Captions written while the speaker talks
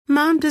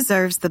Mom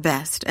deserves the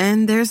best,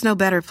 and there's no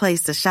better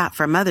place to shop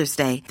for Mother's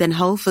Day than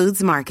Whole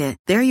Foods Market.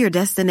 They're your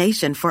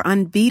destination for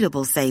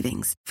unbeatable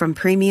savings, from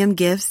premium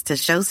gifts to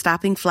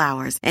show-stopping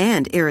flowers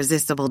and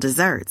irresistible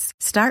desserts.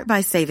 Start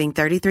by saving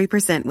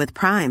 33% with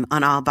Prime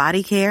on all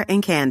body care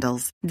and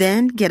candles.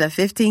 Then get a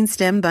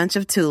 15-stem bunch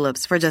of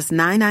tulips for just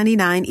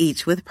 $9.99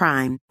 each with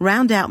Prime.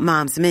 Round out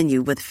Mom's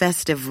menu with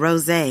festive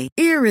rosé,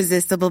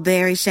 irresistible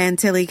berry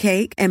chantilly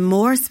cake, and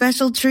more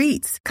special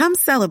treats. Come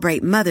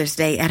celebrate Mother's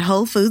Day at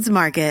Whole Foods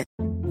Market.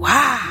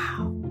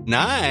 Wow.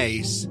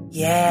 Nice.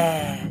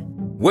 Yeah.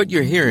 What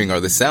you're hearing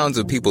are the sounds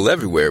of people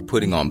everywhere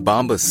putting on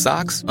Bombas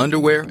socks,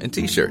 underwear, and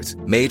T-shirts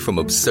made from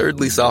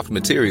absurdly soft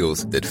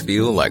materials that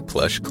feel like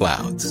plush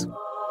clouds.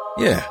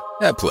 Yeah,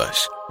 that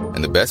plush.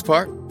 And the best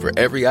part? For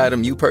every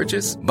item you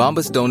purchase,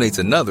 Bombas donates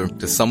another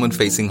to someone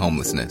facing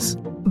homelessness.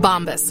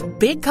 Bombas.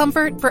 Big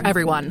comfort for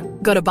everyone.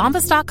 Go to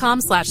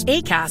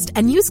bombas.com/ACAST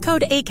and use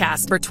code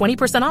ACAST for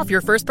 20% off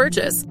your first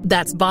purchase.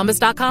 That's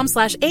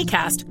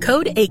bombas.com/ACAST.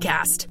 Code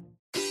ACAST.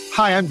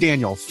 Hi, I'm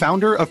Daniel,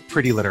 founder of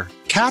Pretty Litter.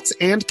 Cats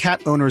and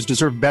cat owners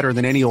deserve better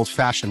than any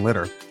old-fashioned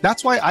litter.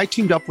 That's why I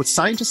teamed up with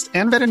scientists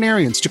and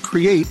veterinarians to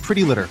create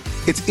Pretty Litter.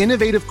 Its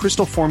innovative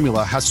crystal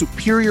formula has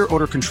superior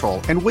odor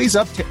control and weighs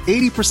up to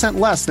 80%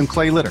 less than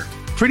clay litter.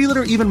 Pretty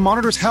Litter even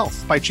monitors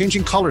health by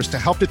changing colors to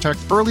help detect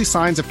early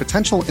signs of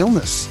potential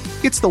illness.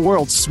 It's the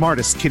world's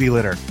smartest kitty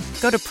litter.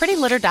 Go to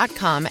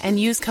prettylitter.com and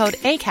use code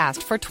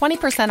ACAST for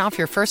 20% off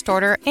your first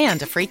order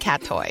and a free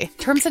cat toy.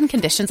 Terms and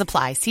conditions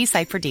apply. See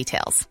site for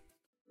details.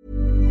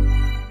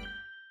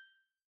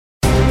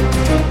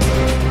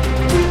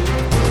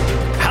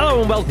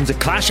 Hello and welcome to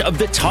Clash of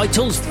the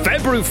Titles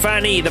February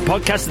Fanny, the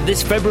podcast that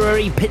this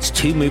February pits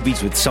two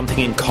movies with something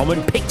in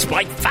common, picked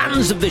by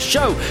fans of the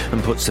show,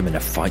 and puts them in a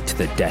fight to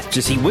the death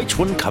to see which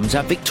one comes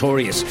out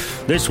victorious.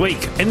 This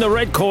week, in the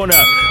red corner,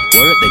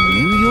 we're at the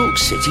New York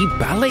City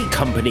Ballet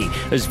Company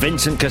as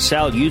Vincent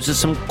Cassel uses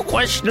some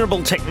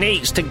questionable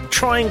techniques to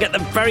try and get the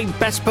very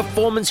best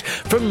performance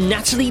from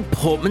Natalie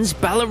Portman's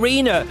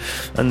ballerina.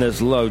 And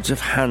there's loads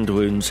of hand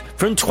wounds.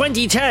 From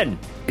 2010,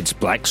 it's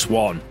Black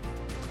Swan.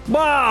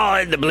 Well,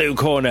 in the blue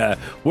corner,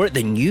 we're at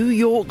the New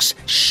York's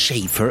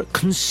Schaefer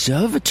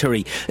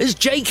Conservatory as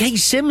J.K.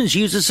 Simmons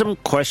uses some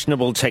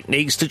questionable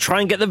techniques to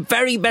try and get the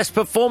very best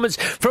performance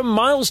from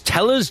Miles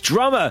Teller's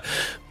drummer.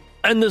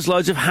 And there's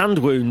loads of hand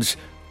wounds.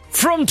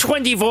 From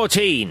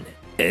 2014,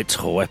 it's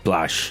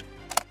Whiplash.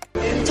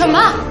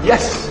 Thomas!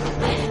 Yes?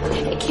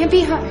 It can't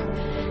be her.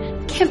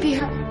 It can't be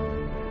her.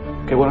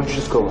 Okay, why don't you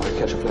just go? I'll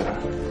catch up later.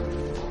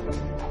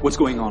 What's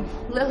going on?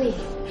 Lily.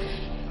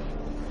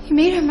 You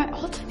made her my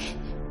ultimate.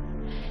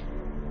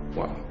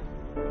 Well,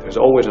 there's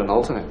always an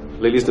alternate.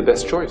 Lily's the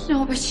best choice.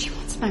 No, but she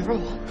wants my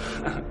role.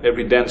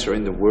 Every dancer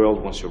in the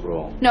world wants your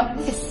role. No,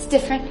 this is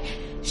different.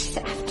 She's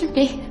after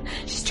me.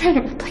 She's trying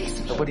to replace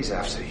me. Nobody's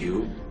after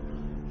you.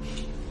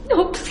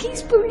 No,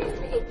 please believe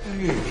me.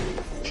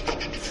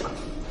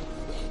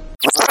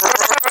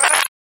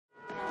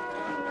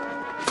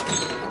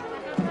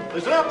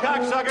 Listen up,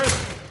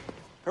 cocksuckers.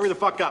 Hurry the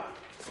fuck up.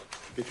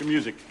 Get your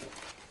music.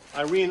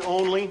 Irene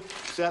only,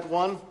 set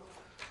one.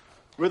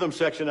 Rhythm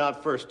section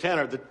out first.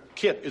 Tanner, the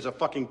kit is a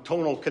fucking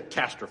tonal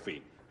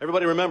catastrophe.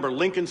 Everybody remember,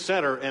 Lincoln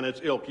Center and its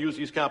ilk use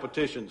these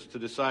competitions to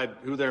decide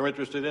who they're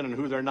interested in and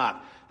who they're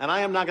not. And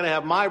I am not going to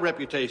have my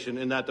reputation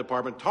in that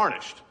department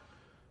tarnished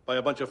by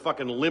a bunch of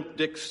fucking limp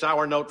dick,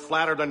 sour note,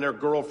 flattered on their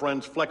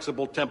girlfriend's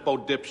flexible tempo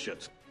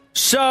dipshits.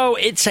 So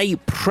it's a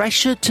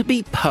pressure to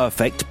be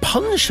perfect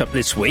punch-up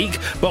this week,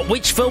 but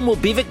which film will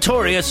be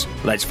victorious?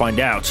 Let's find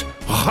out.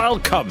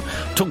 Welcome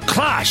to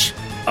Clash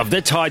of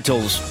the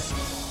Titles.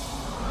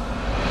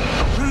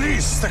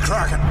 Release the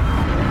Kraken!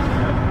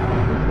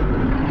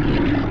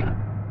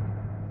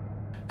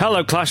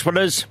 Hello, Clash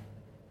Brothers.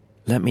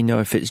 Let me know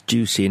if it's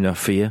juicy enough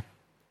for you.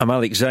 I'm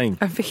Alex Zane.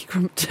 I'm Vicky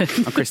Crumpton.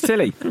 I'm Chris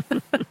Tilley.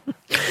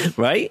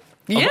 Right?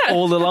 Yeah. Of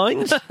all the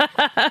lines?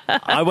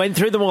 I went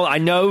through them all. I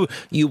know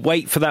you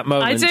wait for that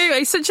moment. I do.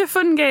 It's such a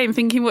fun game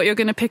thinking what you're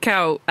going to pick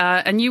out,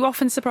 and you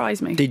often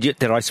surprise me.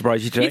 Did I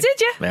surprise you today? You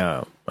did,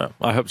 yeah. Oh, well,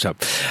 I hope so.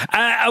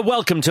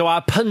 Welcome to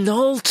our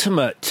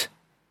penultimate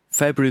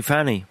February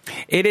Fanny.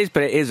 It is,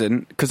 but it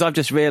isn't, because I've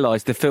just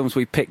realised the films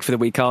we picked for the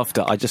week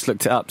after, I just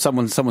looked it up.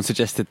 Someone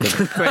suggested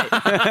them. Great.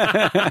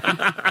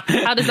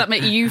 How does that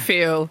make you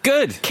feel?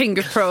 Good. King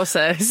of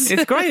process.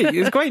 It's great.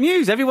 It's great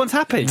news. Everyone's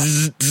happy.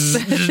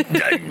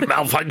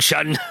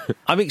 Malfunction.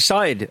 I'm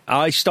excited.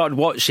 I started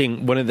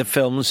watching one of the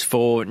films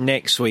for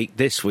next week,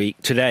 this week,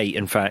 today,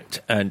 in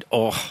fact, and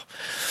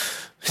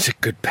it's a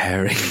good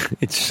pairing.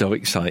 It's so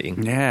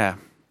exciting. Yeah.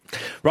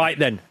 Right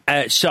then,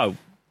 so...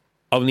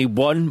 Only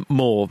one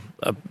more,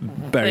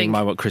 bearing in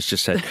mind what Chris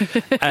just said.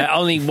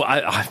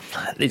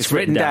 It's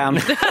written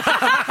down.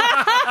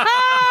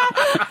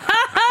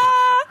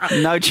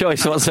 No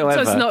choice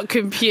whatsoever. Does not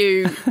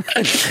compute,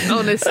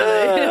 honestly.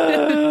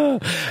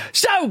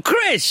 So,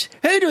 Chris,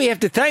 who do we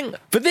have to thank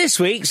for this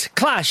week's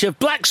clash of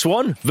Black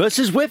Swan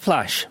versus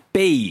Whiplash?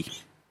 B.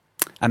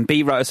 And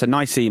B wrote us a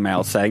nice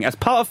email saying, as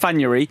part of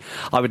Fanuary,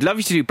 I would love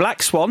you to do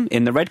Black Swan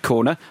in the red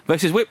corner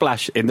versus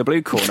Whiplash in the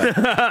blue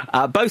corner.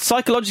 Both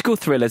psychological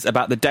thrillers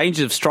about the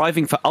dangers of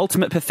striving for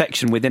ultimate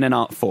perfection within an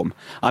art form.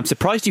 I'm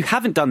surprised you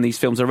haven't done these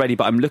films already,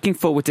 but I'm looking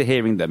forward to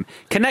hearing them.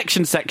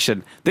 Connection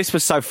section. This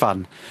was so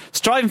fun.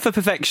 Striving for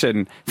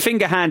perfection,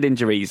 finger-hand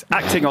injuries,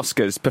 acting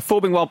Oscars,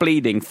 performing while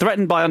bleeding,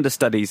 threatened by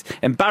understudies,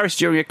 embarrassed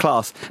during a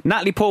class.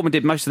 Natalie Portman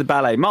did most of the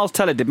ballet. Miles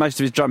Teller did most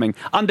of his drumming.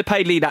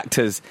 Underpaid lead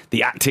actors.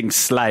 The acting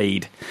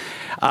slayed.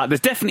 There's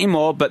definitely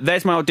more, but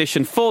there's my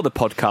audition for the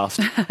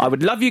podcast. I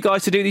would love you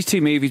guys to do these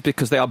two movies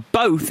because they are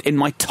both in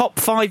my top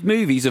 5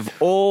 movies of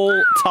all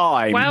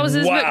time.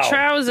 Wowzers,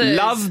 McTrousers.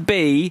 Love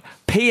B.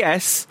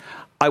 P.S.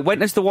 I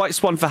went as the White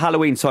Swan for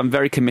Halloween, so I'm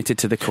very committed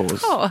to the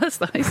cause. Oh, that's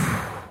nice.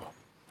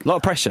 A lot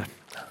of pressure.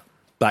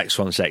 Black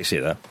Swan sexy,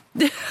 though.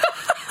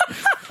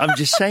 I'm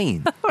just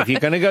saying, if you're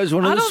going to go as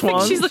one of the swans... I don't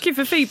think she's looking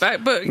for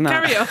feedback, but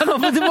carry on.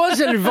 But there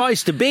was an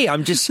advice to be.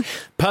 I'm just,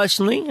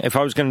 personally, if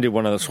I was going to do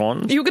one of the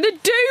swans... You were going to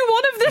do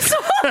one of the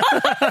swans?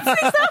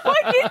 Is that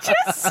what you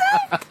just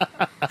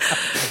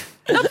said?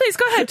 No, please,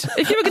 go ahead.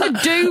 If you were going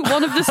to do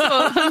one of the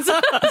swans...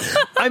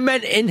 I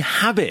meant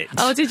inhabit.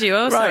 Oh, did you?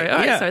 Oh, sorry. Right, All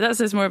right, yeah. sorry. That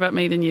says more about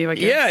me than you, I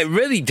guess. Yeah, it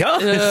really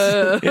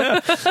does.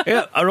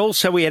 Yeah. And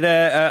also we had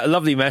a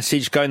lovely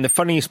message going, the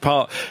funniest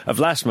part of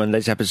last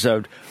Monday's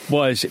episode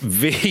was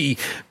V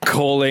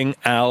calling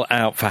Al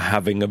out for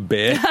having a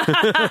beer.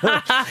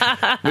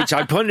 Which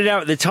I pointed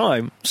out at the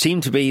time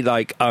seemed to be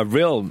like a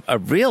real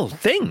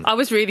thing. I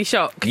was really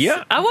shocked.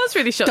 Yeah. I was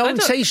really shocked.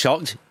 Don't say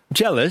shocked.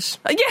 Jealous.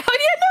 Yeah,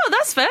 no,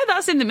 that's fair.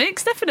 That's in the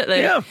mix,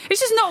 definitely. Yeah. It's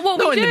just not what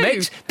we do. Not in the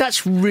mix.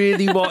 That's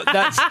really what...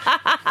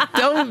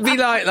 Don't be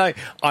like,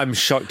 I'm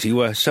shocked you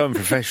were so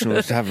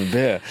unprofessional to have a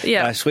beer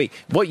last week.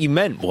 What you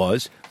meant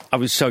was, I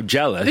was so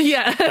jealous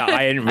that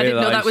I didn't realise... I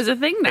didn't know that was a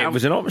thing now. It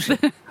was an option.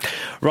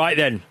 Right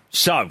then,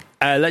 so,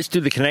 let's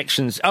do the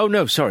connections. Oh,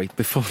 no, sorry,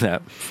 before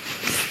that...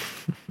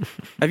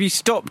 Have you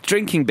stopped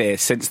drinking beer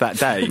since that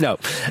day? No.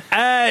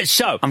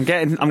 So I'm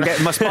getting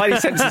my spidey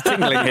senses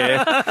tingling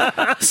here.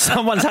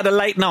 Someone's had a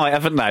late night,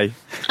 haven't they?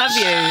 Have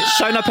you?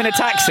 Shown up in a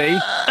taxi.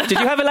 Did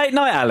you have a late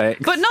night,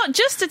 Alex? But not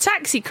just a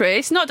taxi,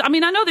 Chris. I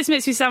know this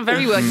makes me sound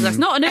very working class.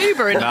 Not an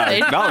Uber or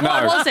anything. No.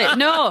 What was it?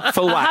 No.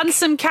 Full whack.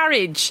 Hansom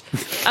carriage.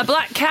 A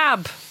black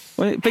cab.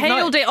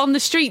 Hailed it on the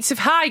streets of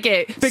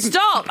Highgate.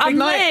 Stop, I'm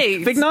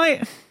late. Big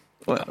night.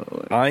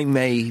 I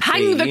may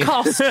hang the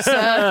cost,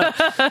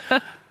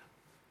 sir.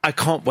 I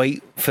can't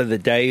wait for the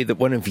day that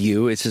one of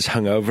you is as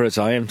hungover as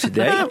I am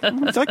today.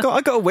 I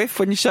got a whiff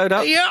when you showed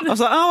up. Yeah. I was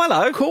like, oh,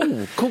 hello.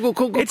 Cool.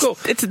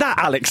 It's that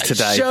Alex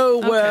today.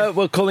 So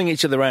we're calling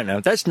each other out now.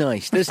 That's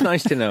nice. That's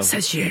nice to know.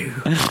 Says you.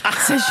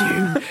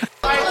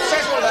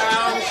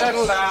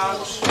 Settle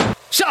down.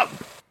 So,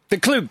 the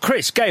clue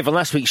Chris gave on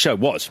last week's show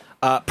was...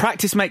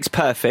 practice makes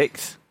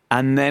perfect.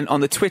 And then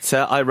on the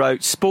Twitter, I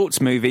wrote sports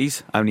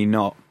movies, only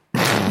not.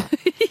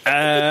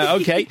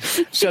 Okay,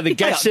 so the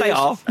guesses, they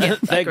are. Yeah,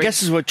 their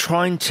guesses were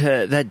trying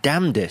their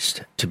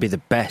damnedest to be the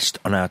best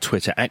on our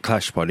Twitter at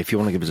ClashPod. If you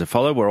want to give us a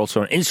follow, we're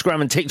also on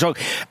Instagram and TikTok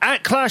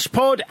at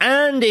ClashPod.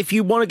 And if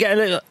you want to get a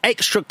little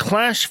extra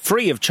Clash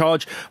free of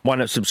charge, why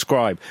not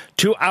subscribe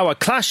to our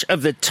Clash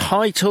of the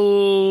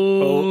Titles?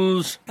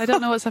 I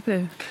don't know what's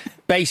happening.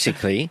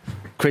 Basically,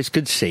 Chris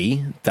could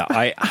see that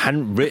I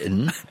hadn't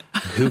written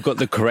who got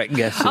the correct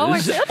guesses on my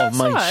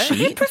sheet.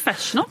 You're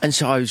professional. And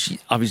so I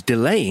was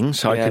delaying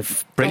so I could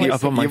bring it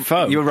up on my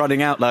phone. You were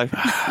running out, though.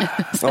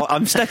 So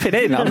I'm stepping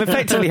in. I'm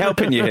effectively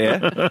helping you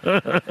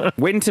here.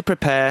 Win to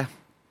prepare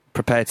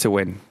to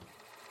win.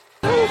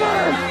 Loser!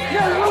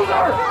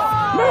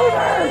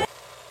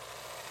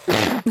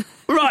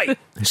 Right,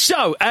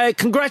 so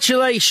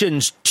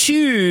congratulations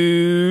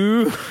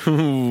to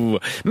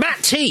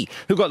Matt T,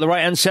 who got the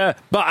right answer.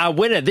 But our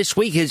winner this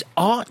week is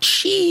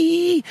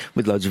Archie,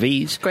 with loads of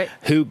E's. Great.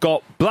 Who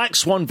got Black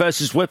Swan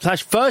versus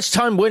Whiplash. First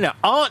time winner,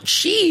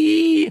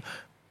 Archie.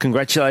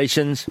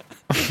 Congratulations.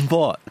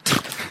 What?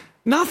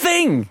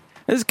 Nothing.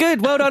 It's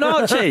good. Well done,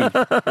 Archie.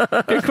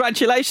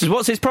 Congratulations.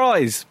 What's his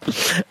prize?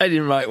 I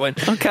didn't write one.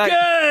 Okay.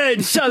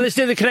 Good. So let's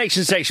do the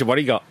connection section. What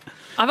do you got?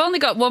 I've only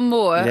got one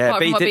more. Yeah,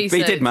 apart from what B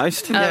did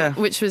most.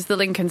 Which was the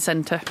Lincoln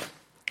Centre.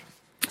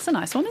 That's a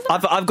nice one, isn't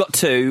it? I've got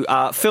two.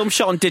 Film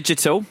shot on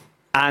digital,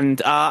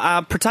 and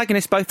our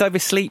protagonists both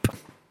oversleep.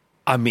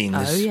 I mean,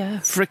 there's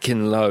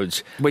freaking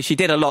loads. Which she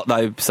did a lot,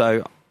 though,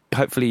 so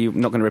hopefully you're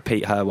not going to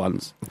repeat her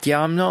ones.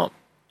 Yeah, I'm not.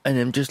 And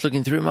I'm just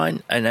looking through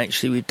mine, and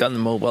actually we've done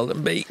them all. Well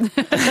done, B.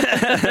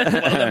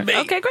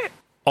 Okay, great.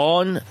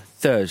 On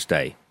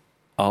Thursday,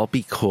 I'll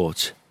be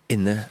caught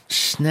in the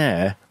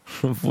snare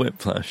of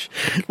Whiplash,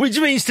 which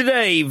means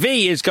today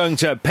V is going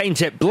to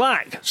paint it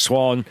black.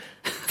 Swan.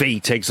 V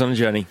takes on a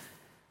journey.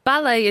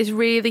 Ballet is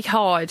really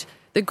hard.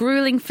 The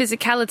grueling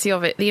physicality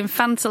of it, the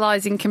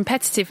infantilizing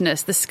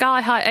competitiveness, the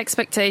sky-high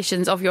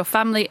expectations of your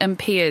family and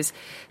peers.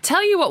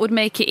 Tell you what would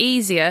make it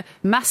easier,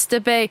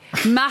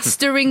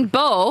 mastering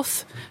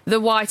both The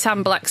White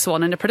and Black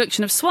Swan and a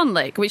production of Swan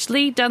Lake, which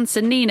lead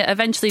dancer Nina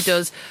eventually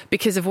does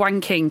because of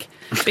wanking.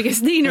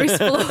 Because Nina is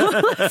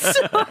flawless.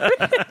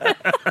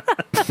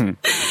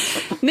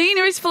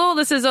 Nina is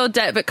flawless as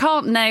Odette, but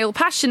can't nail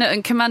passionate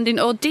and commanding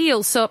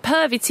Ordeal. So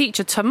pervy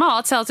teacher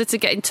Tamar tells her to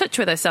get in touch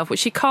with herself, which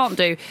she can't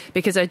do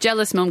because her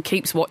jealous mum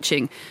keeps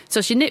watching.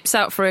 So she nips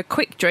out for a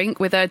quick drink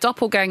with her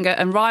doppelganger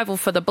and rival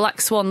for the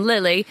Black Swan,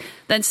 Lily,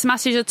 then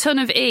smashes a ton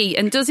of E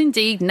and does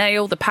indeed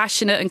nail the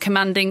passionate and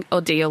commanding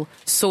Ordeal,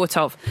 sort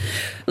of.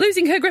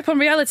 Losing her grip on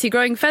reality,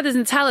 growing feathers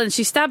and talons,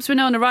 she stabs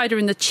Winona Ryder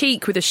in the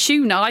cheek with a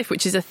shoe knife,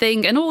 which is a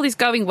thing, and all is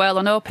going well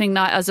on opening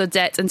night as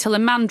Odette until a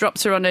man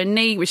drops her on her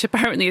knee, which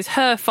apparently is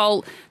her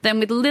fault. Then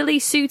with Lily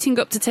suiting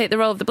up to take the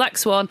role of the Black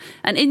Swan,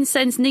 an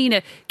incensed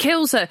Nina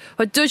kills her,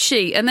 or does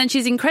she? And then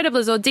she's incredible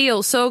as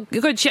Ordeal, so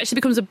good she actually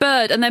becomes a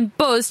bird, and then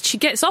buzzed, she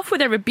gets off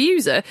with her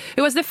abuser,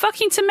 who has the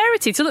fucking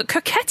temerity to look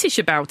coquettish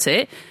about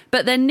it.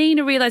 But then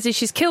Nina realises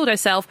she's killed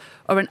herself,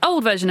 or an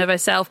old version of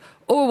herself,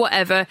 or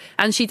whatever,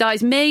 and she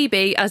dies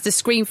maybe as the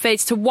screen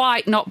fades to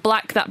white, not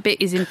black. That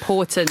bit is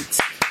important.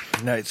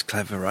 No, it's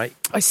clever, right?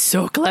 It's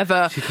so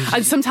clever.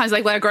 And sometimes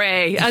they wear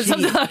grey. And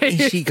sometimes...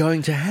 Is she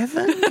going to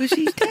heaven? Because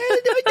she's dead?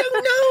 I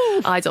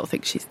don't know. I don't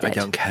think she's dead. I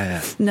don't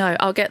care. No,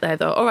 I'll get there,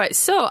 though. All right,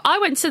 so I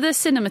went to the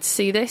cinema to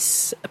see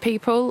this,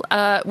 people,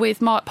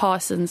 with Mark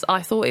Parsons.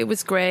 I thought it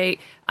was great.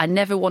 I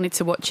never wanted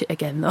to watch it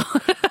again, though.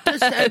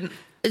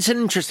 It's an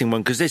interesting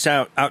one, because this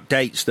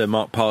outdates the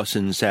Mark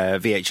Parsons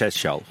VHS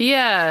shelf.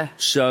 Yeah.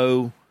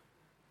 So...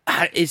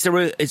 Is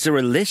there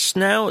a list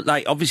now?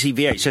 Like, obviously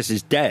VHS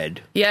is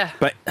dead. Yeah.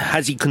 But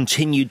has he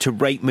continued to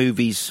rate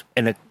movies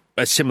in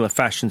a similar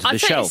fashion to the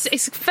shelf?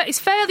 It's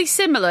fairly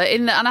similar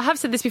in that, and I have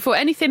said this before,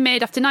 anything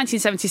made after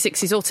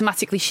 1976 is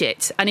automatically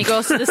shit, and he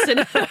goes to the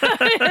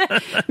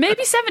cinema.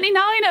 Maybe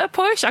 79 at a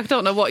push. I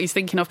don't know what he's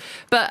thinking of,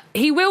 but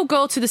he will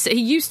go to he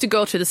used to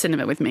go to the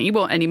cinema with me. He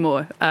won't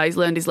anymore. He's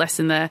learned his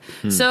lesson there.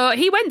 So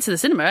he went to the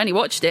cinema and he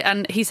watched it,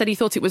 and he said he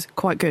thought it was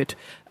quite good.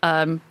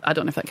 I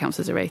don't know if that counts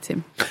as a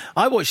rating.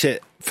 I watched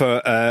it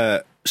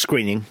for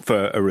screening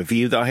for a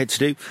review that I had to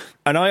do,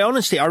 and I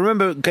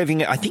remember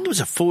giving it, I think it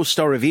was a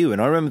 4-star review,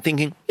 and I remember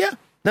thinking, yeah,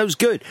 that was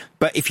good.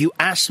 But if you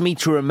asked me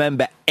to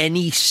remember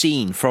any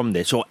scene from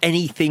this or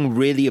anything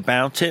really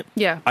about it,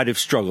 I'd have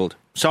struggled.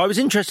 So I was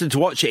interested to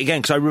watch it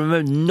again because I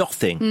remember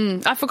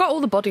nothing. I forgot all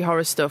the body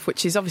horror stuff,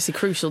 which is obviously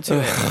crucial to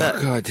it.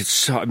 But God,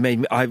 it made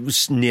me. I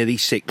was nearly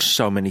sick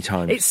so many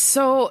times. It's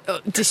so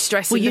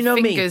distressing. Well, you know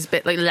fingers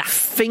bit like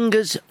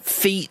fingers,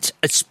 feet,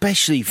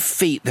 especially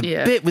feet. The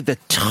bit with the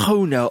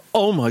toenail.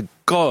 Oh my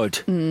God,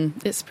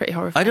 it's pretty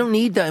horrifying. I don't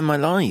need that in my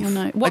life. Oh,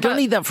 no. I don't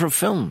need that for a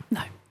film.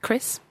 No,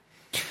 Chris.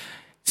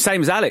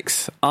 Same as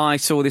Alex. I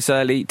saw this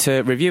early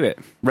to review it.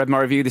 Read my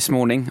review this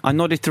morning. I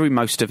nodded through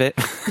most of it.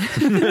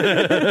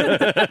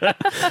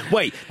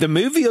 Wait, the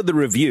movie or the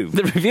review?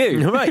 The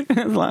review. Right.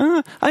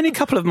 Only a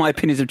couple of my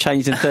opinions have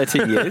changed in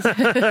 13 years.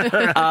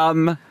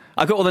 I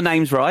got all the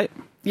names right.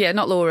 Yeah,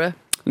 not Laura.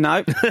 No.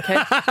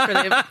 Okay,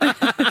 brilliant.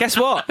 Guess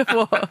what?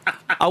 What?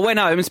 I went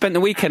home and spent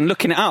the weekend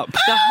looking it up. The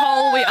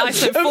whole week. I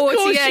spent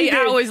 48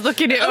 hours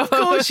looking it up. Of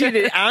course you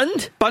did.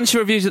 And? Bunch of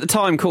reviews at the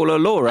time call her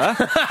Laura.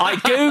 I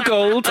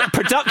Googled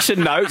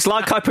production notes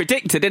like I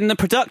predicted. In the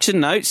production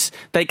notes,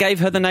 they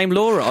gave her the name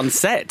Laura on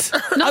set.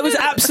 I was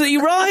absolutely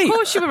right. Of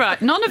course you were right.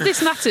 None of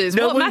this matters.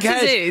 What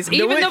matters is,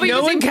 even though he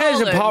was in Poland... No one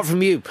cares apart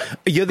from you.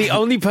 You're the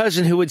only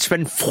person who would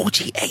spend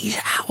 48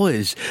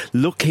 hours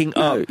looking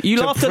up.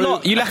 You laughed a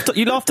lot. You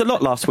laughed a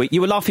lot last week.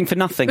 You were laughing for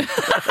nothing.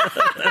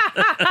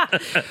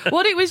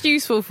 What it was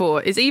useful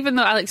for is, even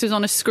though Alex was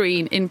on a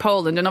screen in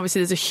Poland, and obviously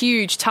there's a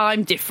huge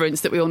time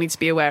difference that we all need to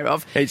be aware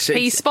of,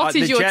 he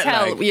spotted your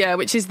tell,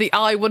 which is the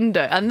I wonder,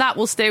 and that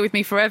will stay with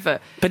me forever.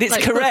 But it's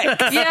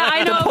correct. Yeah,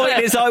 I know. The point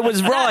is I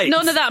was right.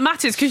 None of that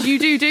matters because you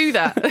do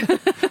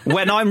that.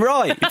 When I'm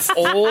right.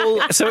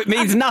 So it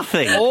means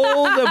nothing.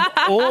 All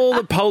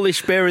the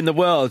Polish beer in the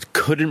world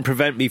couldn't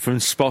prevent me from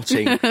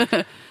spotting.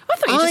 I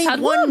thought you just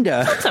had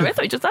wonder. one. Sorry, I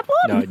thought you just had one.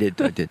 No, I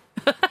did.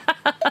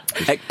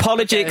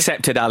 Apology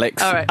accepted,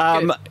 Alex. All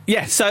right,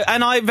 yeah, so,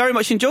 and I very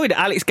much enjoyed it.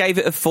 Alex gave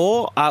it a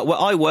 4. Where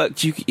I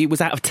worked, it was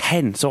out of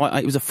 10, so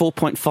it was a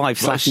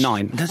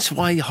 4.5/9. That's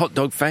why Hot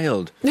Dog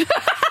failed. It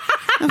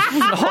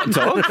wasn't a hot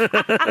dog.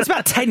 It's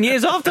about 10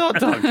 years after Hot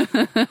Dog.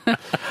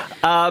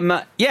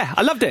 Yeah,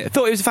 I loved it. I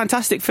thought it was a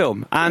fantastic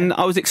film, and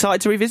I was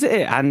excited to revisit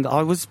it, and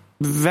I was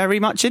very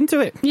much into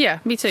it. Yeah,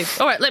 me too.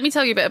 All right, let me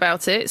tell you a bit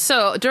about it.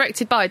 So,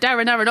 directed by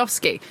Darren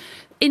Aronofsky.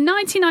 In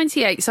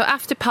 1998, so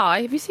after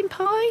Pi, have you seen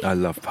Pi? I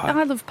love Pi.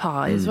 I love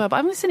Pi as well, but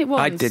I've only seen it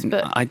once.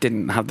 I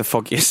didn't have the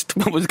foggiest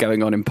what was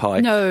going on in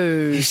Pi.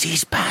 No. He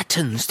sees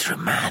patterns through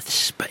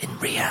maths, but in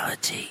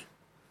reality...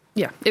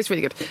 Yeah, it's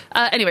really good.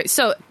 Anyway,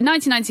 so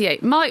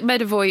 1998, Mike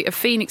Medavoy of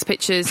Phoenix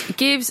Pictures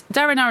gives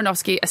Darren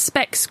Aronofsky a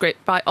spec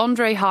script by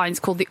Andre Hines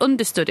called The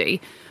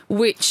Understudy,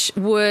 which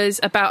was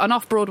about an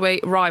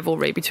off-Broadway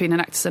rivalry between an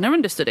actress and her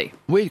understudy.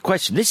 Weird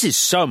question. This is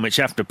so much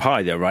after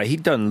Pi, though, right?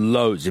 He'd done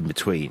loads in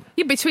between.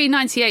 Yeah, between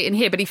 98 and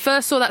here, but he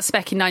first saw that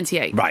spec in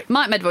 98. Right.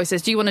 Mike Medavoy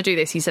says, do you want to do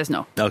this? He says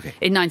no. Okay.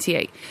 In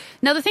 98.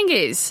 Now, the thing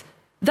is,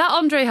 that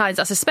Andre Hines,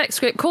 that's a spec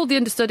script called The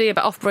Understudy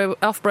about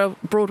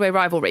off-Broadway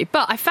rivalry.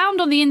 But I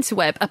found on the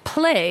interweb a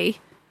play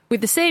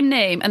with the same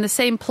name and the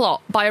same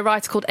plot by a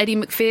writer called Eddie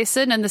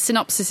McPherson, and the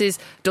synopsis is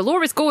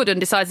Dolores Gordon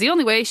decides the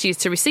only way she is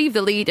to receive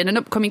the lead in an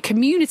upcoming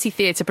community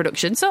theatre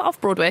production, so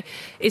off-Broadway,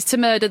 is to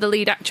murder the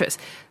lead actress.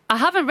 I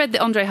haven't read the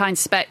Andre Hines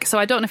spec, so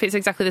I don't know if it's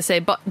exactly the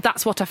same, but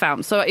that's what I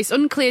found. So it's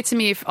unclear to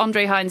me if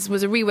Andre Hines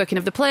was a reworking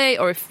of the play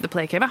or if the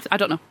play came after. I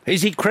don't know.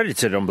 Is he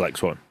credited on Black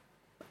Swan?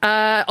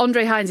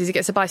 Andre Hines he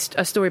gets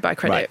a story by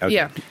credit. Right, okay.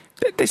 Yeah.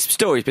 This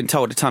story's been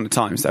told a ton of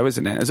times, though,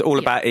 isn't it? It's all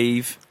about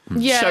Eve.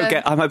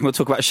 Yeah. I'm hoping we'll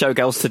talk about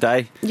Showgirls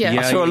today. Yeah.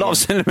 I saw a lot of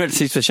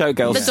similarities for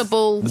Showgirls. The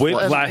double...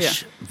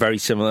 Whiplash, very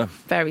similar.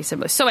 Very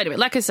similar. So anyway,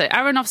 like I say,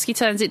 Aronofsky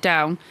turns it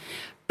down,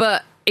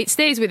 but it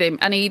stays with him,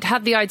 and he'd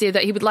had the idea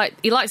that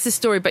he likes the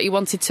story, but he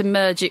wanted to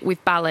merge it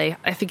with ballet.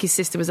 I think his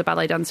sister was a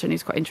ballet dancer, and he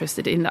was quite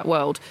interested in that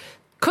world.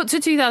 Cut to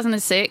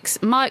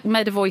 2006, Mike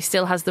Medavoy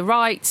still has the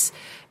rights.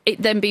 It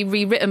then be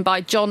rewritten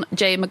by John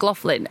J.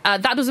 McLaughlin.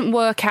 That doesn't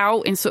work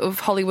out in sort of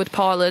Hollywood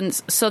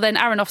parlance, so then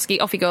Aronofsky,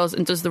 off he goes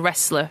and does The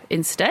Wrestler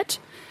instead.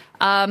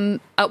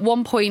 At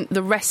one point,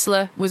 The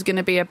Wrestler was going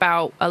to be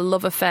about a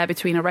love affair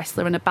between a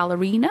wrestler and a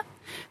ballerina,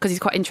 because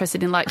he's quite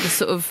interested in like the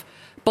sort of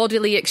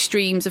bodily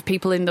extremes of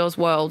people in those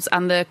worlds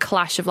and the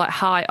clash of like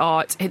high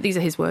art, these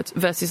are his words,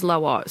 versus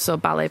low art, so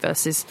ballet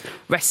versus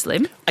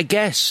wrestling. I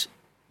guess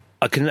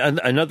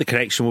another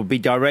connection would be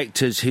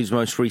directors whose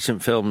most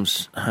recent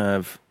films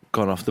have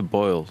gone off the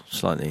boil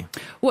slightly.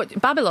 What,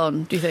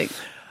 Babylon, do you think?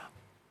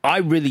 I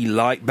really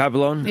like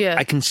Babylon. Yeah.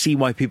 I can see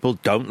why people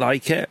don't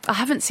like it. I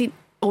haven't seen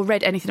or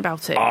read anything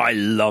about it. I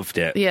loved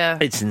it. Yeah.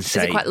 It's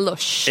insane. Is it quite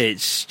lush?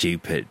 It's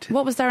stupid.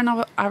 What was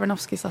Darren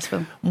Aronofsky's last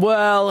film?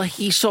 Well,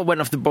 he sort of went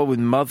off the boil with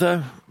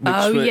Mother.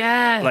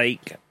 Yeah.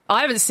 Like...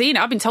 I haven't seen it.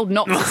 I've been told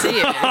not to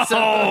see it.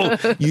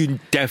 So. You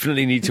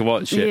definitely need to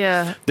watch it.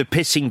 Yeah. The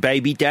pissing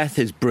baby death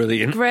is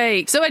brilliant.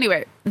 Great. So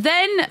anyway,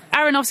 then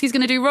Aronofsky's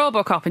going to do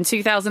RoboCop in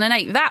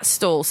 2008. That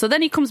stalled. So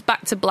then he comes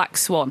back to Black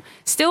Swan,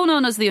 still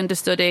known as The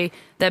Understudy.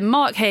 Then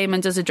Mark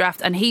Heyman does a draft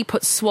and he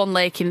puts Swan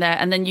Lake in there.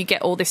 And then you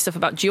get all this stuff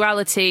about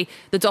duality,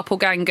 the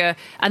doppelganger,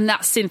 and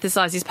that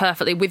synthesises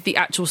perfectly with the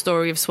actual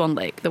story of Swan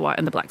Lake, the white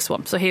and the black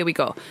swan. So here we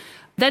go.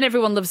 Then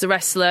Everyone Loves the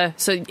Wrestler,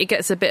 so it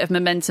gets a bit of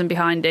momentum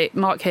behind it.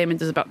 Mark Heyman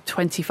does about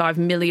 25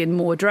 million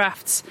more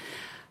drafts.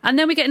 And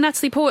then we get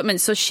Natalie Portman.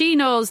 So she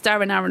knows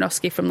Darren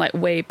Aronofsky from like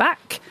way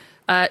back.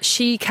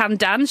 She can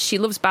dance. She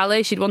loves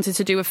ballet. She'd wanted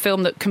to do a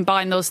film that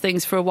combined those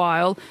things for a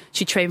while.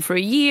 She trained for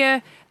a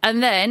year.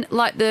 And then,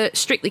 like the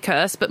Strictly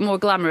Curse, but more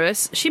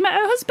glamorous, she met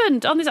her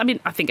husband on this. I mean,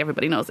 I think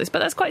everybody knows this, but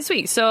that's quite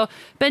sweet. So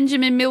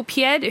Benjamin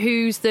Millepied,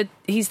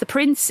 he's the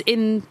prince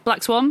in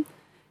Black Swan.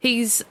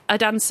 He's a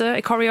dancer,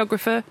 a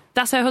choreographer.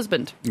 That's her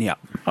husband. Yeah.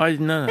 I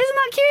didn't know that. Isn't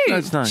that cute?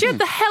 That's nice. She had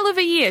the hell of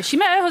a year. She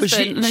met her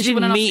husband and then she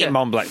won an didn't meet Oscar. him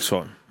on Black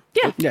Swan?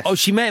 Yeah. Yes. Oh,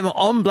 she met him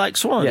on Black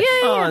Swan? Yeah.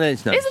 Oh,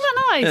 that's nice. Isn't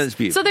that nice? Yeah, that's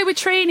beautiful. So they were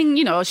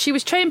training, she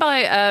was trained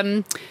by,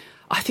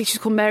 I think she's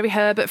called Mary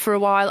Herbert for a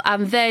while,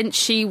 and then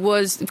she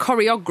was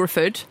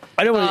choreographed.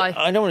 I don't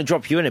want to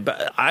drop you in it,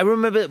 but I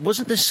remember,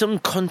 wasn't there some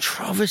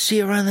controversy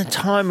around the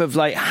time of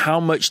like how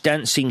much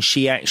dancing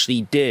she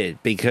actually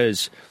did?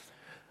 Because...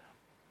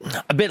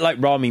 a bit like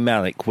Rami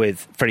Malek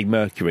with Freddie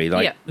Mercury,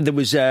 there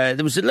was a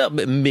little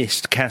bit of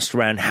mist cast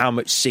around how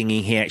much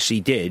singing he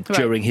actually did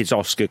during his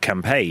Oscar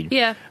campaign.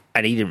 Yeah.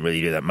 And he didn't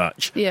really do that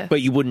much. Yeah.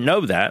 But you wouldn't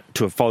know that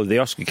to have followed the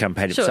Oscar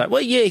campaign. It's like,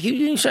 well, yeah,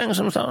 he sang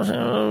some songs.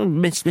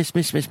 Miss.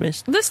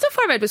 The stuff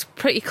I read was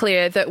pretty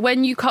clear that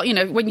when you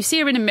when you see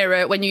her in a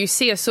mirror, when you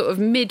see a sort of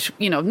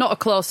not a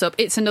close-up,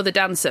 it's another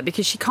dancer,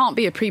 because she can't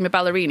be a prima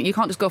ballerina. You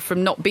can't just go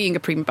from not being a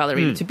prima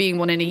ballerina to being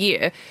one in a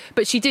year.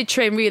 But she did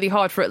train really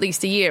hard for at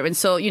least a year. And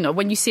so,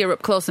 when you see her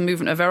up close, the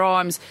movement of her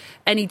arms,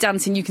 any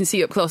dancing you can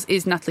see up close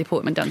is Natalie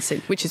Portman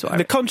dancing, which is what I read.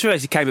 The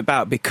controversy came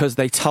about because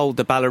they told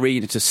the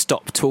ballerina to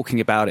stop talking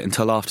about it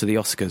until after the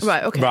Oscars.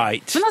 Right, okay.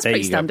 Right. And that's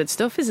pretty standard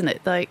stuff, isn't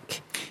it?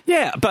 Like,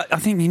 yeah, but I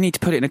think you need to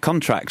put it in a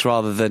contract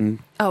rather than...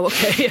 Oh,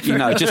 okay.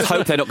 Just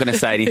hope they're not going to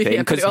say anything.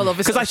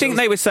 Because I think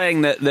they were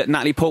saying that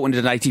Natalie Portman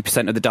did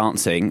 80% of the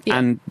dancing,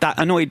 and that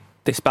annoyed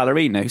this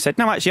ballerina who said,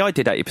 no, actually, I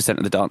did 80%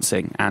 of the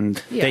dancing. And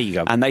there you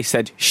go. And they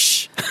said,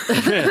 shh,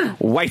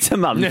 wait a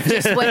month.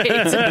 Just wait.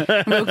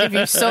 We'll give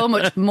you so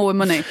much more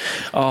money.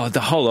 Oh, the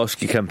whole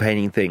Oscar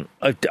campaigning thing.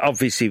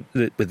 Obviously,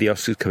 with the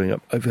Oscars coming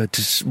up, I've had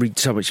to read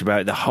so much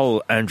about it. The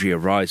whole Andrea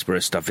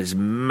Riseborough stuff is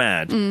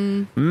mad.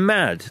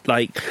 Mad.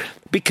 Like,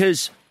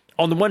 because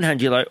on the one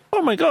hand, you're like,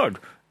 oh, my God.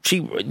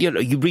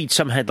 You read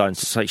some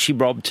headlines, it's like she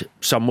robbed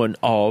someone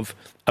of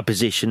a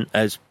position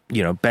as,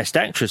 Best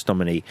Actress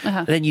nominee.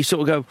 And then you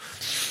sort of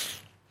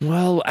go,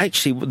 well,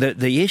 actually,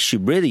 the issue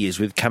really is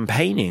with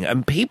campaigning,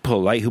 and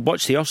people who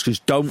watch the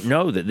Oscars don't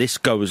know that this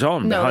goes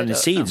on behind the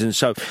scenes. And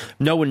so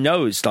no one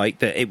knows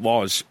that it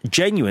was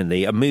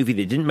genuinely a movie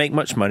that didn't make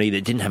much money,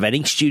 that didn't have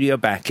any studio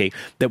backing,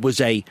 that was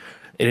in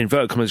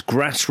inverted commas,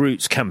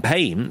 grassroots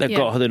campaign that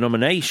got her the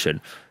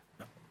nomination.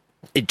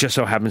 It just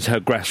so happens her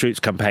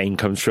grassroots campaign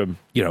comes from,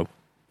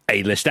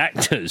 A-list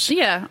actors.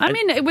 Yeah, I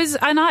mean, it was,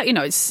 and I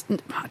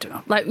don't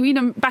know, like,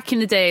 back in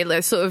the day,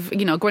 like, sort of,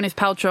 Gwyneth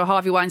Paltrow,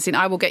 Harvey Weinstein,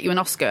 I will get you an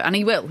Oscar, and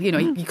he will,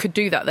 you could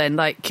do that then,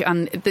 like,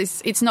 and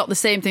it's not the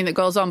same thing that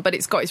goes on, but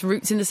it's got its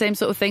roots in the same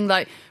sort of thing,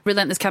 like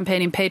relentless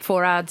campaigning, paid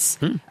for ads.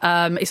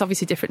 It's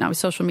obviously different now with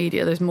social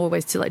media. There's more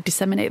ways to like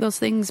disseminate those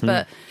things,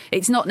 but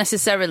it's not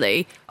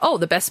necessarily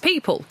the best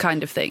people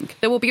kind of thing.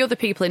 There will be other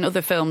people in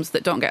other films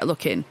that don't get a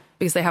look in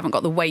because they haven't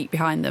got the weight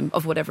behind them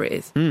of whatever it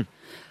is.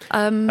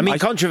 I mean,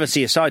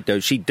 controversy aside, though,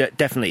 she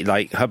definitely,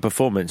 like, her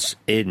performance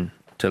in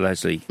To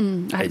Leslie. I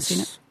haven't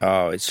seen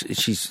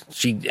it.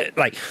 She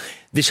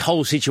this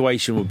whole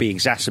situation would be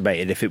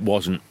exacerbated if it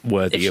wasn't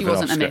worthy of an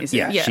Oscar. If she wasn't amazing.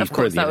 Yeah, of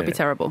course, that would be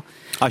terrible.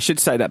 I should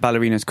say that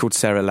ballerina's called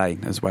Sarah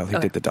Lane as well, who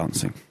did the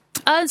dancing.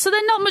 So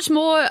then not much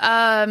more.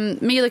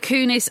 Mila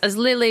Kunis as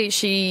Lily,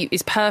 she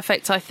is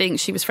perfect, I think.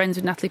 She was friends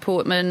with Natalie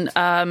Portman,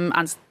 and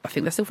I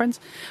think they're still friends.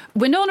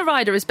 Winona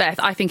Ryder as Beth,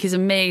 I think, is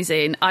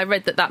amazing. I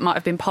read that might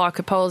have been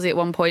Parker Posey at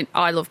one point.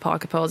 I love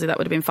Parker Posey, that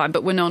would have been fine,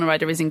 but Winona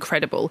Ryder is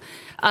incredible.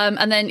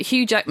 And then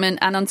Hugh Jackman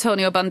and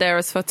Antonio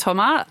Banderas for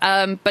Thomas,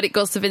 but it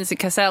goes to Vincent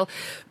Cassel.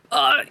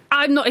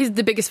 I'm not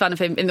the biggest fan of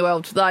him in the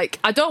world. Like,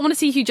 I don't want to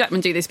see Hugh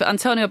Jackman do this, but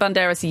Antonio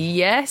Banderas,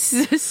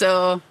 yes.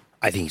 So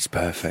I think he's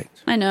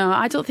perfect. I know.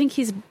 I don't think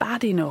he's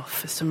bad enough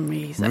for some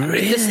reason.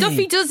 Really? The stuff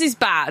he does is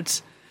bad,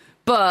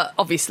 but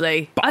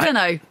obviously, I don't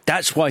know.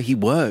 That's why he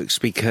works,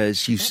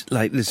 because you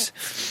like this.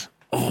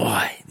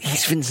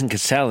 He's Vincent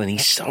Cassel, and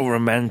he's so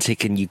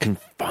romantic, and you can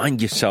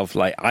find yourself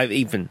like I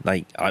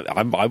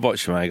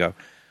watch him and I go,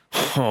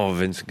 oh,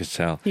 Vincent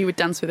Cassel. You would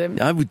dance with him.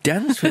 I would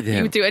dance with him.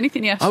 You would do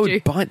anything he asked you. I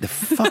would bite the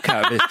fuck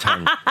out of his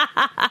tongue.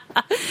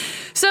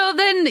 So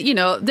then,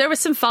 there were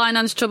some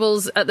finance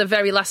troubles at the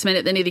very last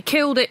minute. They nearly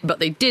killed it, but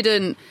they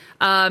didn't.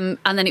 And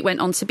then it went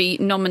on to be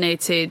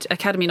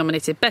Academy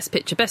nominated Best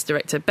Picture, Best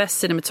Director,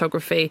 Best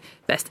Cinematography,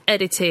 Best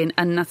Editing,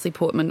 and Natalie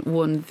Portman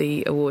won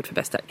the award for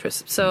Best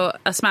Actress. So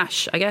a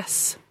smash, I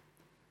guess.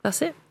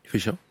 That's it. For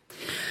sure.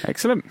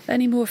 Excellent.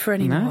 Any more for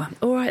any more?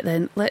 All right,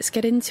 then, let's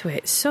get into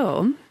it.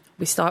 So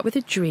we start with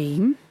a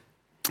dream.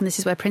 And this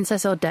is where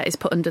Princess Odette is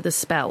put under the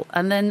spell.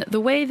 And then the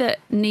way that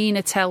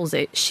Nina tells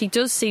it, she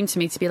does seem to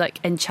me to be like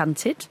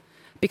enchanted,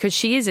 because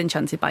she is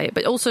enchanted by it,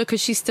 but also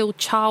because she's still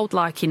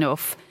childlike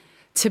enough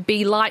to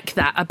be like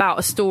that about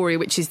a story,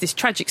 which is this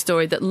tragic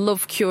story that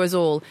love cures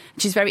all.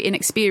 She's very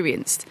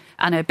inexperienced,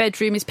 and her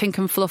bedroom is pink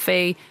and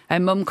fluffy. Her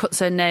mum cuts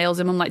her nails.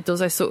 Her mum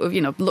does her sort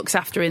of, looks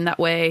after her in that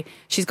way.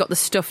 She's got the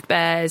stuffed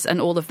bears and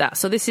all of that.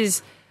 So this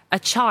is a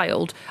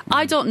child.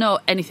 I don't know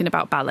anything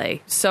about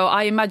ballet, so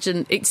I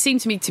imagine it seemed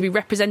to me to be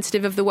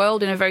representative of the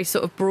world in a very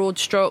sort of broad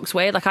strokes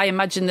way. Like, I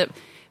imagine that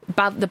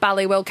the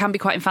ballet world can be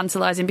quite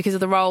infantilizing because of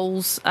the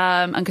roles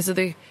and because of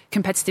the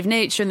competitive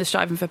nature and the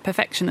striving for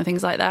perfection and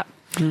things like that.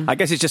 I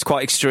guess it's just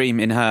quite extreme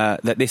in her,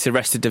 that this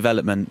arrested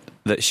development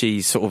that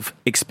she's sort of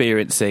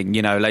experiencing,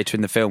 later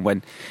in the film,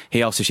 when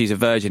he asks if she's a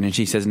virgin and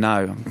she says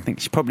no. I think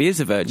she probably is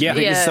a virgin. I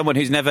think this is someone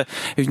who's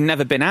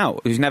never been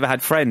out, who's never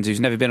had friends, who's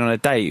never been on a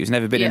date, who's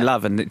never been in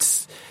love, and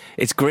it's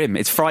grim.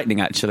 It's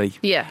frightening, actually.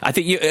 Yeah, I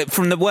think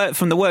from the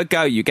word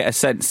go, you get a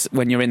sense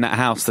when you're in that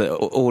house that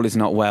all is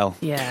not well.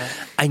 Yeah,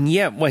 and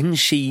yet when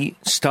she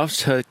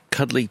stuffs her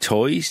cuddly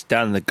toys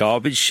down the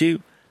garbage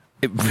chute,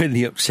 it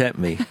really upset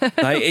me.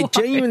 Like, it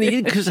genuinely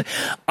did, because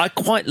I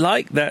quite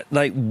like that,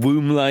 like,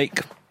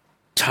 womb-like,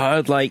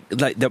 child-like,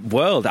 like, that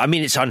world. I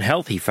mean, it's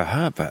unhealthy for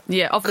her, but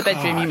of the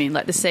bedroom, you mean,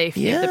 like the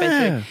safety of the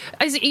bedroom.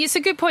 It's a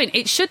good point.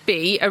 It should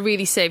be a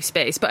really safe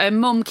space, but her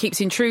mum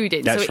keeps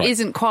intruding, so it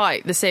isn't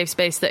quite the safe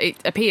space that it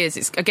appears.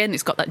 It's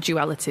got that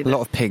duality. A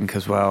lot of pink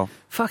as well.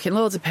 Fucking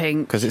loads of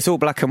pink. Because it's all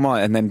black and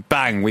white, and then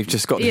bang, we've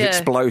just got this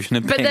explosion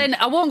of pink. But then,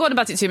 I won't go on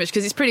about it too much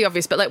because it's pretty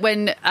obvious, but like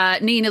when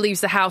Nina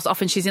leaves the house,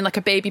 often she's in like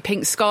a baby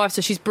pink scarf,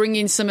 so she's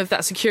bringing some of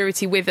that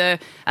security with her,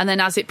 and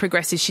then as it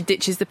progresses, she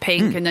ditches the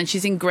pink, and then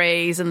she's in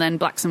greys, and then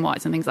blacks and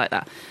whites and things like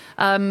that.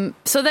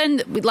 So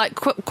then, like,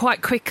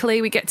 quite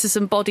quickly, we get to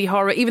some body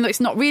horror, even though it's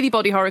not really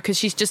body horror because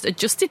she's just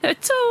adjusting her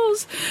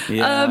toes,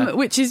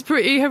 which is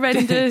pretty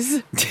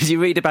horrendous. Did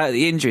you read about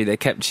the injury?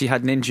 She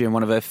had an injury in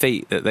one of her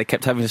feet that they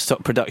kept having to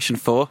stop production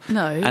for.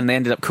 No. And they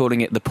ended up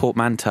calling it the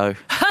portmanteau.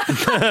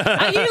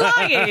 Are you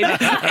lying?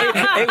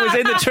 It was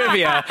in the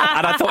trivia,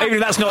 and I thought, even if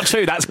that's not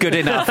true, that's good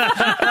enough.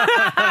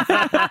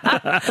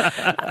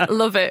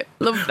 Love it.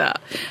 Love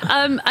that.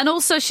 And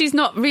also, she's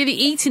not really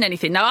eating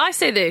anything. Now, I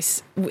say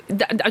this,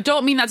 I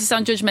don't mean that to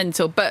sound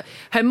judgmental, but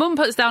her mum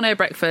puts down her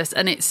breakfast,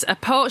 and it's a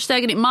poached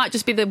egg, and it might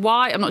just be the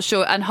white, I'm not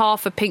sure, and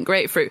half a pink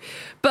grapefruit.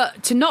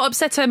 But to not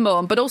upset her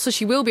mum, but also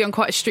she will be on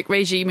quite a strict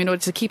regime in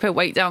order to keep her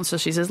weight down so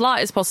she's as light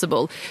as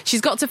possible.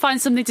 She's got to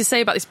find something to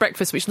say about this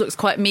breakfast, which looks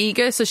quite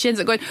meagre, so she ends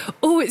up going,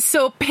 oh, it's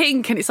so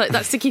pink, and it's like,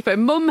 that's to keep her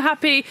mum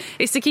happy,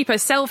 it's to keep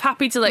herself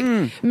happy, to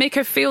like make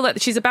her feel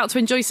like she's about to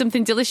enjoy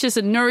something delicious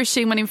and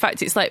nourishing, when in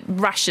fact it's like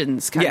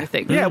rations kind of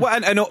thing. Yeah,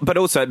 well, but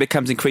also it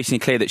becomes increasingly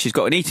clear that she's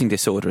got an eating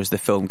disorder as the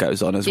film film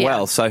goes on as Yeah.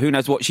 well. So who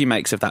knows what she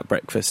makes of that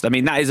breakfast? I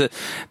mean, that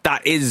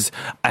is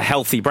a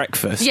healthy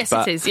breakfast. Yes,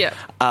 but, it is, yeah.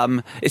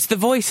 It's the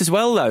voice as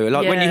well, though.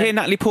 Like when you Yeah. hear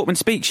Natalie Portman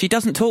speak, she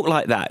doesn't talk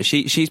like that.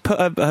 She's put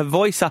her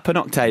voice up an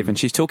octave and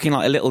she's talking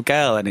like a little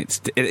girl, and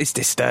it's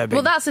disturbing.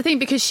 Well, that's the thing,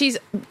 because she's,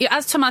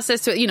 as Thomas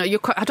says to her, you're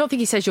quite, I don't think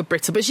he says you're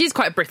brittle, but she's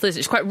quite brittle, isn't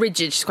she? She's quite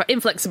rigid, she's quite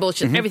inflexible,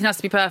 everything has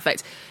to be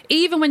perfect.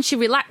 Even when she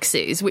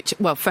relaxes, which,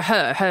 well, for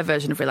her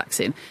version of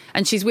relaxing,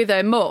 and she's with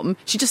her mum,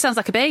 she just sounds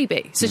like a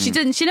baby. So she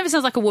never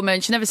sounds like a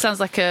woman, she never sounds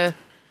like a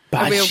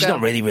real she's girl.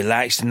 not really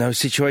relaxed in those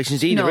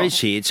situations either, No. is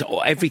she?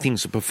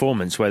 Everything's a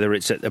performance, whether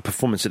it's a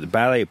performance at the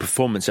ballet, a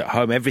performance at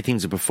home,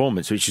 everything's a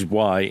performance, which is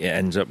why it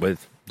ends up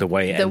with the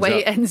way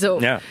it ends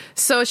up. Yeah.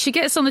 So she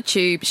gets on the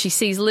tube, she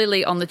sees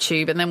Lily on the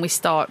tube, and then we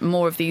start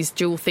more of these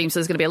dual themes. So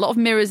there's going to be a lot of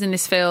mirrors in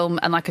this film,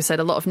 and like I said,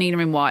 a lot of Nina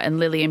in white and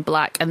Lily in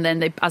black, and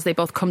then as they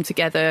both come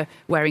together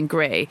wearing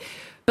grey.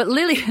 But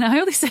Lily, and I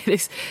only say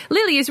this,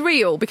 Lily is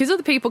real because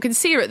other people can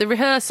see her at the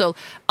rehearsal.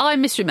 I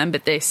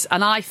misremembered this,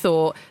 and I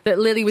thought that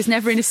Lily was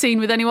never in a scene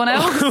with anyone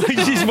else. Which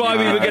is why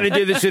we were going to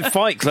do this with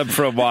Fight Club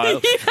for a while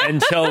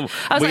until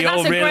I was we like,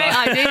 all that's a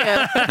realised. great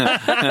idea.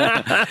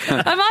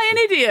 Am I an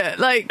idiot?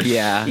 Like,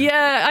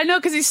 yeah, I know,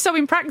 because it's so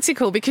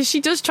impractical. Because she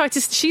does try to.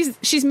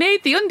 She's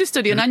made the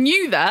understudy, and I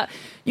knew that.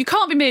 You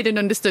can't be made an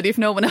understudy if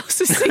no one else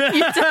has seen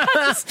you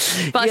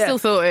dance. But I still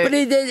thought it. But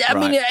I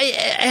mean, it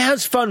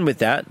has fun with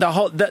that. The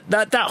whole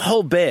that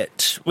whole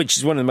bit, which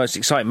is one of the most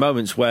exciting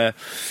moments, where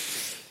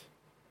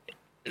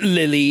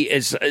Lily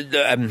is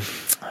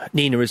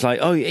Nina is like,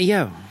 "Oh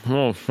yeah,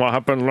 well, what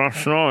happened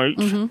last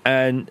night?"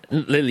 And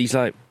Lily's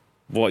like,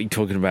 "What are you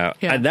talking about?"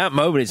 Yeah. And that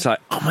moment, it's like,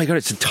 "Oh my god,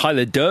 it's a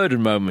Tyler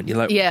Durden moment." You're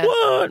like,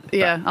 "What?"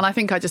 Yeah, and I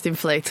think I just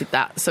inflated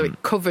that, so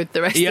it covered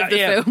the rest of the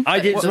film. I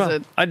did as well.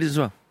 Wasn't. I did as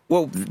well.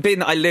 Well, being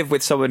that I live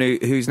with someone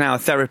who's now a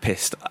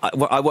therapist,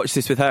 I watch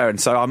this with her, and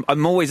so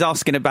I'm always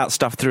asking about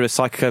stuff through a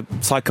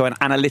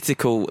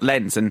psychoanalytical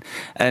lens, and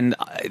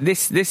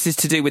this is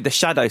to do with the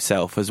shadow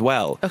self as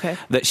well. Okay.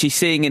 That she's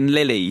seeing in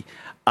Lily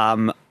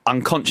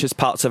unconscious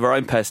parts of her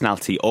own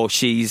personality, or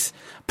she's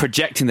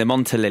projecting them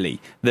onto Lily.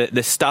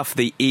 The stuff,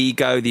 the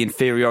ego, the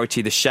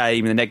inferiority, the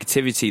shame, the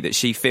negativity that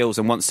she feels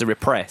and wants to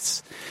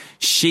repress.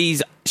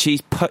 She's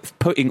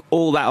putting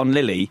all that on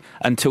Lily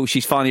until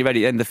she's finally ready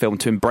at the end of the film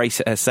to embrace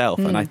it herself.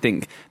 And I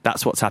think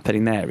that's what's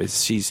happening there,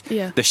 is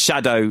the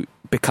shadow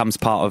becomes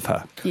part of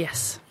her.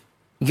 Yes.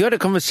 You had a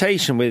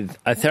conversation with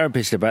a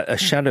therapist about a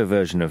shadow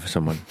version of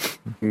someone.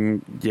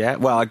 Yeah,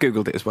 well, I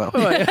Googled it as well.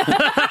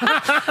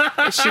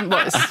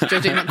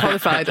 Georgina not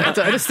qualified? I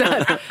don't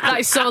understand. That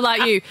is so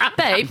like you.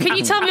 Babe, can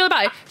you tell me all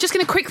about it? Just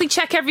going to quickly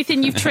check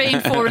everything you've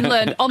trained for and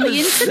learned on the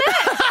internet? Is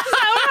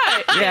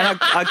that all right? Yeah,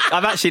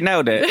 I've actually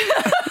nailed it.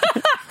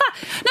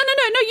 No,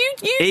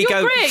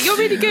 you're great. You're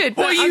really good.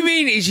 What you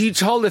mean is you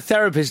told a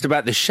therapist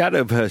about the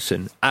shadow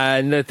person,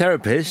 and the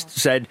therapist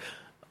said,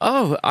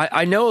 "Oh,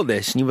 I know all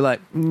this," and you were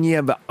like,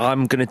 "Yeah, but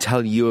I'm going to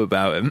tell you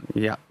about him."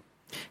 Yeah.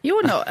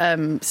 You're not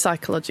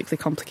psychologically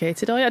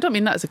complicated, are you? I don't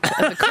mean that as a cause.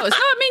 No,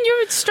 I mean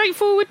you're a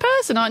straightforward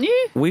person, aren't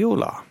you? We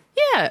all are.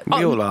 Yeah.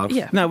 We all are.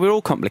 Yeah. No, we're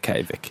all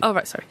complicated, Vicky. Oh,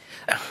 right, sorry.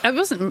 I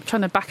wasn't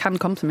trying to backhand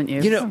compliment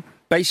you. You know,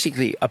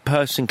 basically, a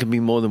person can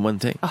be more than one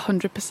thing.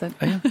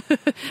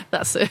 100%.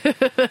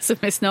 That's a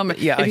misnomer.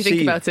 Yeah, if you I think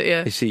see about it,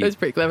 yeah. I see It was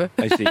pretty clever.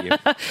 I see you.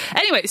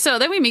 Anyway, so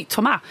then we meet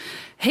Thomas.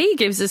 He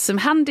gives us some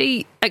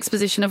handy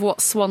exposition of what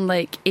Swan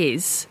Lake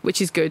is,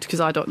 which is good because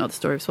I don't know the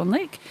story of Swan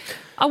Lake.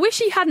 I wish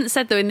he hadn't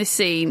said, though, in this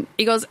scene,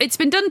 he goes, "It's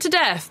been done to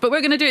death, but we're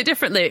going to do it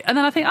differently." And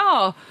then I think,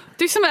 oh,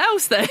 do something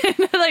else then.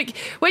 Like,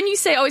 when you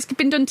say, "Oh, it's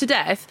been done to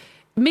death,"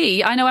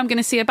 I know I'm going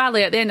to see a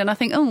ballet at the end, and I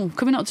think, oh,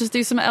 can we not just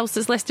do something else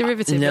that's less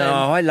derivative? No, then?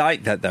 I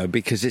like that, though,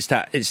 because it's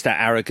that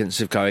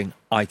arrogance of going,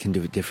 "I can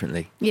do it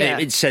differently." Yeah.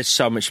 It says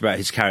so much about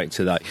his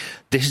character, like,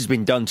 this has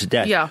been done to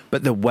death, Yeah.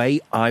 but the way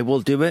I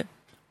will do it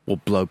will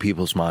blow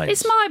people's minds.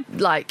 It's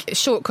my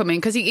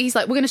shortcoming because he's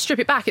like, we're going to strip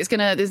it back.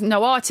 There's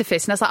no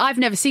artifice, and I was like, I've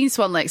never seen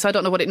Swan Lake, so I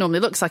don't know what it normally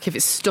looks like if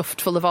it's stuffed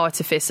full of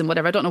artifice and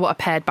whatever. I don't know what a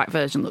pared back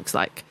version looks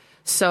like.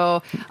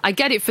 So I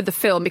get it for the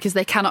film because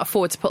they cannot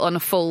afford to put on a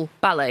full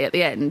ballet at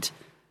the end,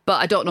 but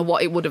I don't know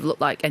what it would have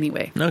looked like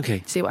anyway.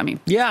 Okay, see what I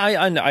mean? Yeah,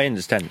 I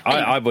understand. Anyway.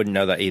 I wouldn't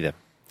know that either.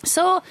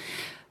 So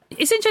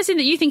it's interesting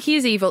that you think he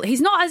is evil. He's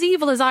not as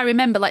evil as I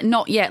remember. Like,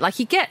 not yet. Like,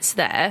 he gets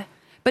there.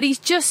 But he's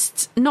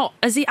just not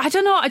as I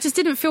don't know. I just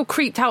didn't feel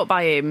creeped out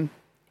by him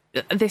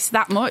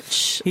that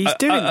much. He's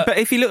doing, but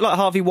if he looked like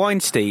Harvey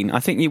Weinstein,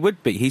 I think you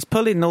would be. He's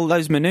pulling all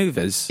those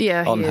manoeuvres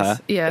on her.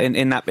 Yeah.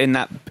 in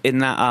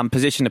that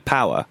position of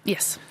power.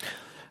 Yes,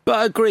 but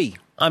I agree.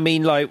 I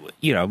mean, like,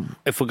 you know,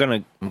 if we're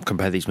going to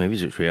compare these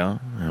movies, which we are,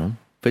 you know,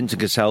 Vincent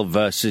Cassel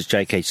versus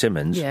J.K.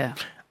 Simmons. Yeah.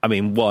 I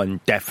mean,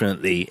 one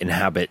definitely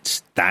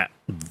inhabits that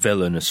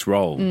villainous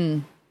role.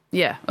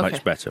 Yeah, okay.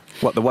 Much better.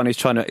 What, the one who's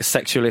trying to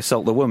sexually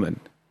assault the woman?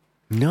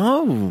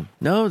 No,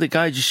 the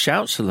guy just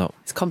shouts a lot.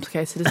 It's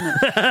complicated, isn't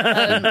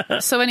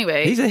it? So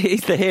anyway...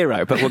 He's the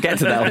hero, but we'll get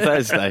to that on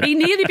Thursday. He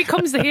nearly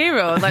becomes the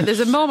hero. Like, there's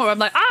a moment where I'm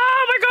like,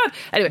 oh my God.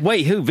 Anyway.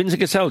 Wait, who? Vincent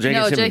Cassel, J.K.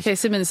 Simmons? No, J.K.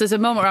 Simmons. There's a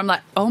moment where I'm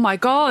like, oh my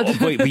God.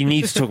 Oh, wait, we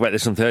need to talk about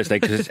this on Thursday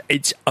because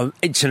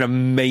it's an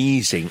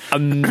amazing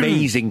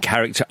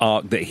character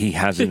arc that he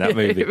has in that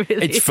movie. Really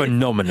it's is.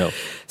 phenomenal.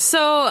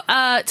 So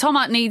Tom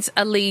Hanks needs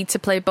a lead to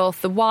play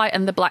both the White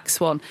and the Black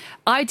Swan.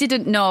 I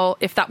didn't know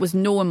if that was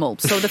normal.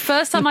 So the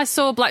first time I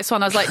saw Black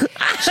Swan, I was like,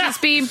 she's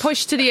being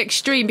pushed to the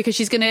extreme because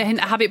she's going to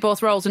inhabit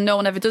both roles and no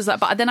one ever does that.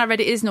 But then I read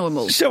it is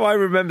normal. So I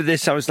remember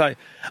this, I was like,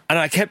 and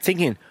I kept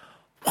thinking,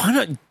 why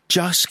not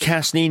just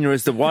cast Nina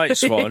as the White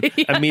Swan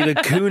and Mila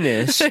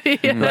Kunis,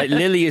 like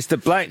Lily as the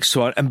Black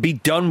Swan, and be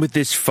done with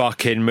this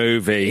fucking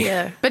movie?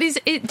 Yeah. But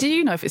do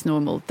you know if it's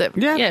normal?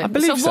 I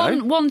believe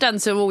so. One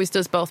dancer always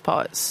does both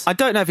parts. I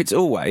don't know if it's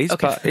always,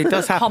 but it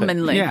does happen.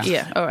 Commonly,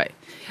 yeah. All right.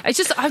 It's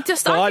just,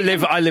 I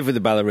live with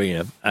a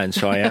ballerina, and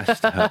so I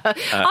asked her.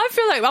 I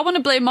feel like I want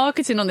to blame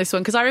marketing on this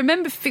one because I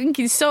remember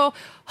thinking so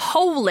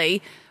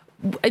wholly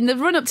in the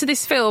run up to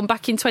this film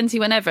back in 20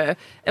 whenever,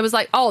 it was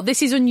like, oh,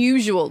 this is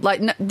unusual.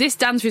 Like this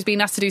dancer is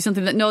being asked to do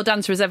something that no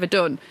dancer has ever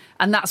done,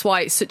 and that's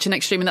why it's such an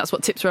extreme, and that's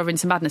what tips her over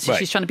into madness. Right.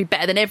 She's trying to be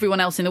better than everyone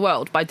else in the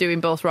world by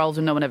doing both roles,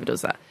 and no one ever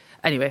does that.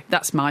 Anyway,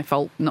 that's my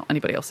fault, not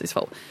anybody else's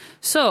fault.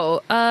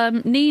 So,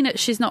 Nina,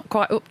 she's not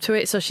quite up to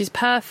it, so she's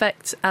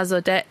perfect as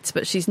Odette,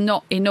 but she's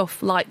not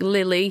enough like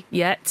Lily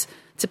yet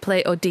to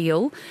play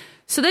Odile.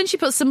 So then she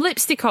puts some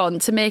lipstick on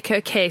to make her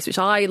case, which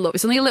I love.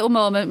 It's only a little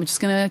moment. I'm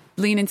just going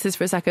to lean into this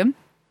for a second.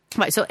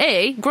 Right, so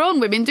A, grown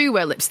women do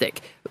wear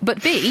lipstick.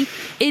 But B,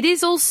 it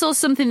is also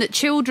something that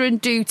children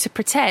do to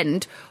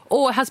pretend,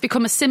 or has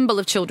become a symbol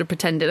of children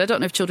pretending. I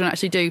don't know if children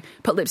actually do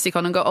put lipstick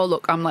on and go, oh,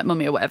 look, I'm like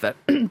mummy or whatever.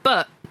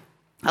 But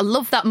I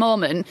love that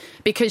moment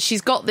because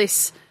she's got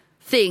this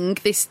thing,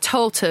 this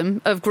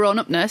totem of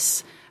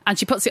grown-upness, and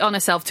she puts it on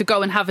herself to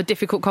go and have a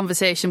difficult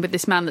conversation with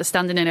this man that's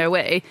standing in her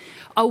way.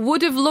 I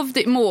would have loved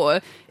it more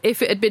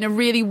if it had been a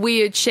really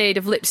weird shade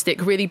of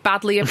lipstick, really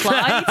badly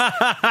applied,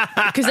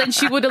 because then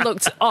she would have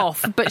looked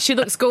off. But she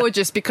looks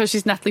gorgeous because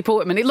she's Natalie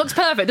Portman. It looks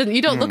perfect, doesn't it?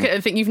 You don't look at her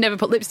and think you've never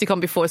put lipstick on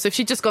before. So if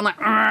she'd just gone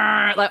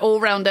like all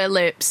round her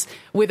lips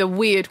with a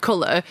weird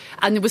colour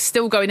and was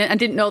still going in and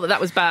didn't know that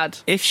was bad.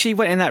 If she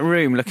went in that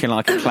room looking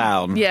like a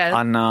clown, yeah,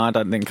 I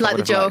don't think like I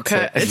would the have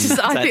Joker. Liked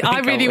it. I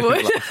really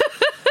would.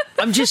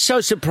 I'm just so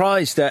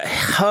surprised that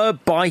her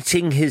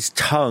biting his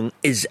tongue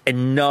is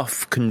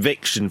enough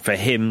conviction for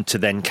him to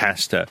then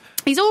cast her.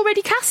 He's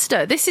already cast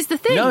her. This is the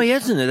thing. No, he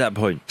hasn't at that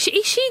point. She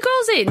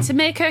goes in to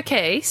make her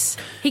case.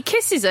 He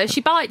kisses her. She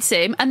bites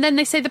him. And then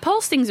they say the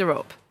postings are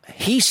up.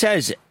 He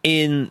says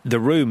in the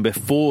room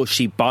before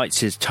she bites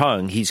his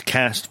tongue, he's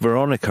cast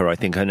Veronica, I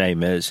think her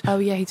name is. Oh,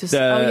 yeah, he does.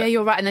 Oh, yeah,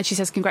 you're right. And then she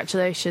says,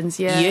 congratulations.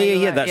 Yeah.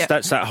 Yeah. Right.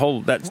 That's that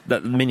whole,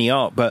 that mini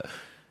arc. But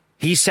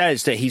he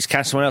says that he's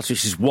cast someone else,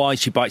 which is why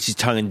she bites his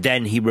tongue, and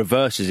then he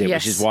reverses it,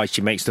 which is why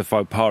she makes the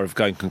faux pas of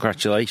going,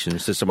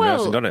 congratulations to someone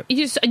else and got it.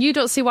 You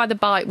don't see why the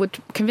bite would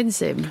convince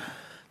him.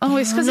 Oh,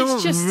 it's because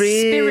it's just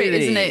spirit,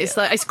 isn't it? It's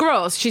like, it's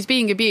gross. She's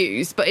being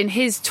abused, but in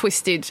his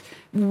twisted,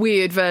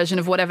 weird version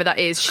of whatever that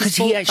is, she's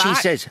because he actually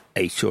says,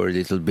 I saw a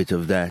little bit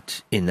of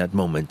that in that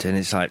moment, and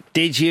it's like,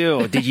 did you,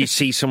 or did you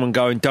see someone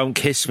going, don't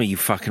kiss me, you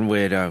fucking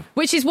weirdo?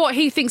 Which is what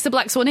he thinks the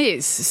Black Swan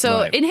is.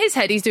 So in his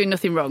head, he's doing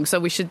nothing wrong.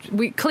 So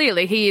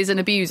clearly he is an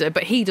abuser,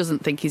 but he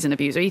doesn't think he's an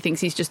abuser. He thinks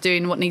he's just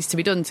doing what needs to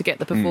be done to get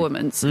the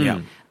performance.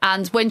 Yeah.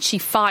 And when she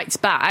fights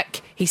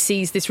back, he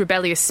sees this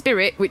rebellious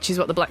spirit, which is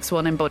what the Black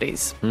Swan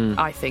embodies,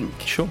 I think.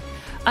 Sure.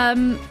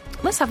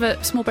 Let's have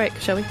a small break,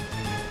 shall we?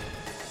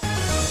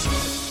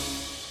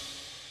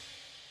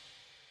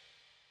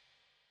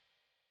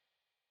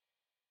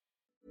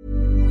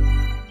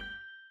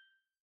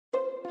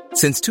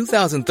 Since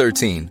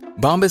 2013,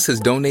 Bombas has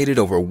donated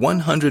over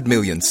 100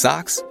 million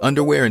socks,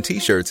 underwear, and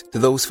T-shirts to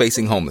those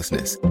facing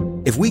homelessness.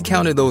 If we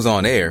counted those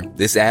on air,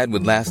 this ad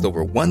would last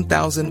over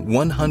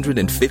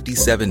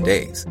 1,157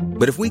 days.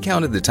 But if we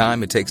counted the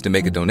time it takes to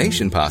make a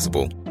donation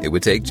possible, it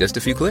would take just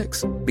a few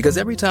clicks. Because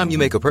every time you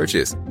make a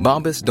purchase,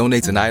 Bombas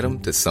donates an item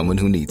to someone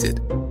who needs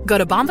it. Go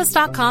to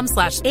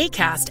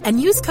bombas.com/ACAST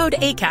and use code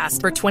ACAST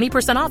for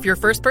 20% off your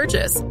first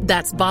purchase.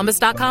 That's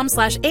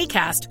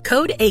bombas.com/ACAST,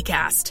 code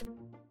ACAST.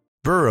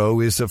 Burrow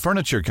is a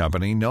furniture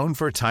company known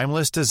for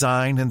timeless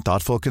design and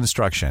thoughtful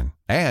construction,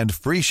 and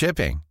free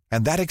shipping,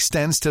 and that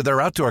extends to their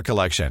outdoor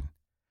collection.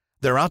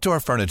 Their outdoor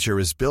furniture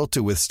is built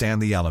to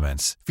withstand the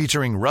elements,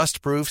 featuring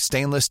rust-proof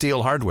stainless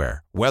steel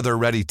hardware,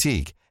 weather-ready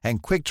teak,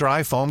 and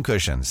quick-dry foam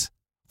cushions.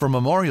 For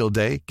Memorial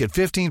Day, get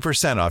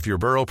 15% off your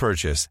Burrow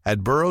purchase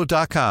at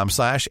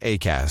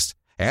burrow.com/ACAST,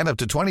 and up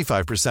to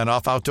 25%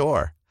 off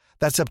outdoor.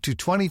 That's up to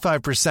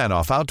 25%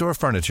 off outdoor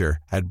furniture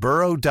at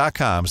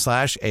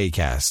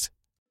burrow.com/ACAST.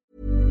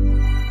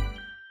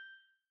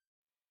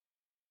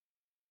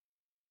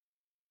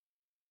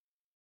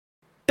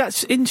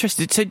 That's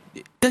interesting. So,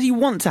 does he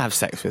want to have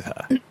sex with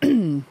her?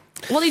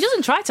 Well, he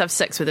doesn't try to have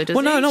sex with her, does he?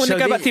 Well, no, when they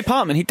go back to the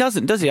apartment, he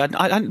doesn't, does he?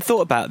 I hadn't thought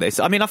about this.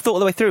 I mean, I've thought all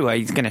the way through where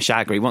he's going to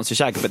shag her, he wants to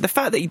shag her, but the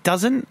fact that he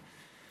doesn't...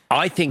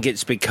 I think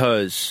it's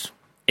because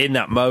in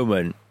that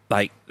moment,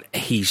 like,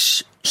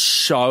 he's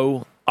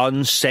so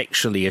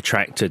unsexually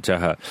attracted to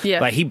her. Yeah.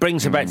 Like, he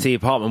brings her back to the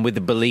apartment with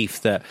the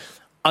belief that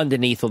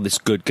underneath all this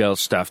good girl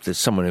stuff, there's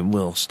someone who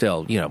will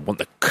still, want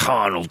the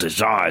carnal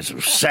desires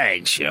of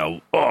sex,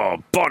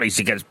 bodies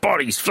against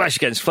bodies, flesh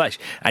against flesh.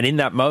 And in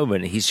that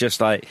moment, he's just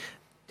like,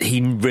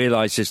 he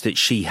realizes that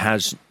she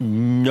has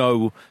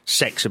no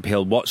sex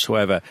appeal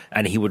whatsoever,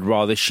 and he would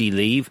rather she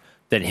leave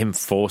than him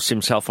force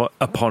himself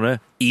upon her,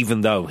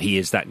 even though he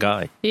is that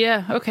guy.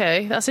 Yeah,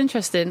 okay, that's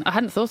interesting. I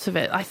hadn't thought of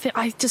it.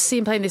 I just see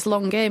him playing this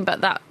long game,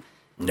 but that...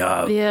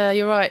 No. Yeah,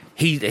 you're right.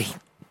 He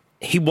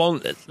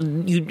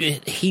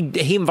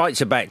invites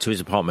her back to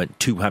his apartment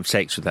to have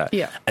sex with her.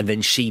 Yeah. And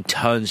then she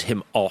turns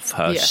him off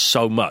her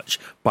so much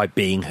by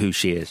being who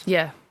she is.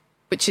 Yeah.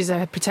 Which is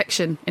a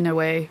protection in a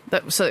way.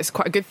 So it's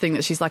quite a good thing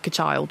that she's like a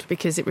child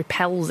because it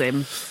repels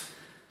him.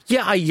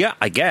 Yeah,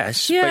 I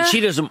guess. Yeah. But she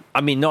doesn't,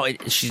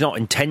 she's not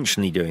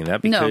intentionally doing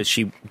that because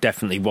she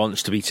definitely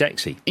wants to be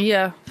sexy.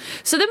 Yeah.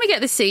 So then we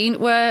get the scene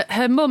where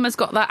her mum has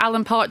got that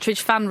Alan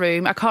Partridge fan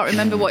room. I can't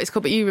remember what it's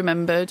called, but you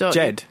remember, don't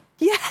Jed.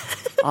 you? Yeah.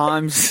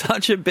 I'm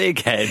such a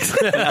big head.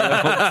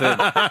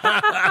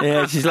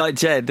 Yeah, she's like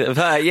Jed of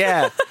her,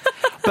 yeah.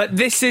 But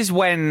this is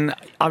when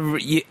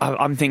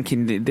I'm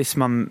thinking this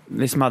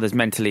mother's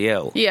mentally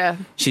ill. Yeah.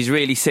 She's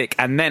really sick.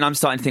 And then I'm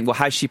starting to think, well,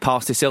 has she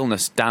passed this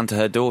illness down to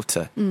her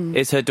daughter?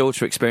 Is her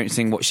daughter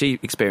experiencing what she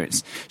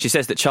experienced? She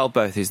says that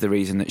childbirth is the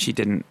reason that she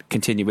didn't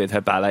continue with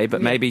her ballet,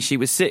 but maybe she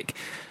was sick.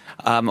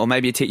 Or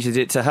maybe a teacher did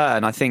it to her.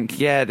 And I think,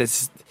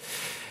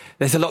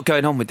 there's a lot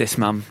going on with this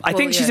mum. I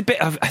think she's a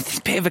bit of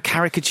a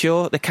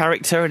caricature, the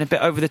character, and a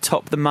bit over the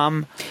top, the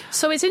mum.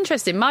 So it's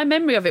interesting. My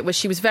memory of it was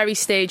she was very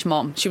stage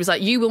mom. She was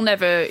like, you will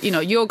never,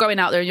 you're going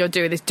out there and you're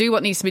doing this. Do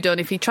what needs to be done.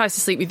 If he tries to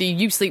sleep with you,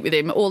 you sleep with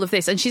him. All of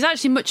this. And she's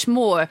actually much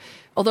more,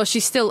 although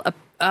she's still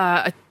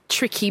a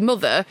tricky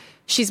mother,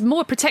 she's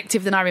more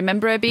protective than I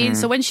remember her being.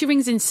 So when she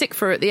rings in sick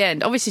for her at the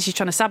end, obviously she's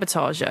trying to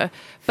sabotage her.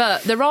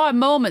 But there are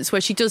moments where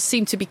she does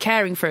seem to be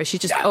caring for her. She's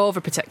just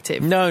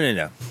overprotective.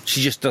 No. She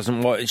just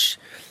doesn't want...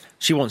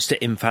 She wants to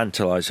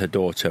infantilise her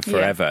daughter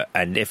forever,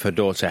 and if her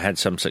daughter had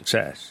some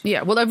success.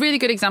 Yeah, well, a really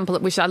good example,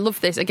 which I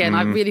love this, again,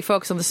 I really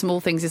focus on the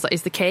small things,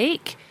 is the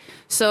cake.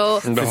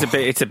 So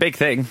it's a big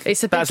thing.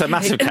 That's a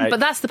massive cake. But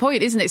that's the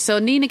point, isn't it? So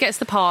Nina gets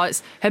the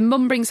parts, her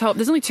mum brings home,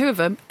 there's only two of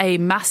them, a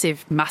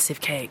massive,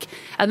 massive cake,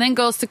 and then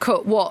goes to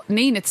cut what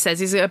Nina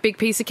says is a big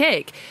piece of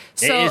cake.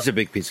 So it is a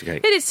big piece of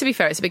cake. It is, to be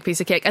fair, it's a big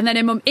piece of cake. And then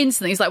her mum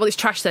instantly is like, well, it's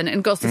trash then,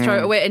 and goes to throw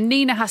it away. And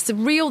Nina has to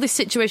reel this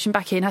situation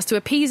back in, has to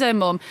appease her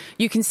mum.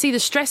 You can see the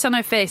stress on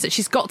her face that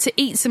she's got to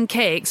eat some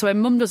cake so her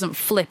mum doesn't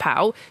flip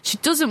out. She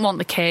doesn't want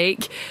the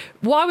cake.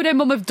 Why would her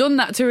mum have done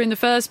that to her in the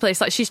first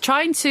place? Like, she's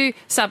trying to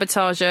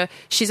sabotage her.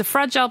 She's a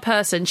fragile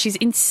person. She's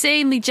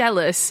insanely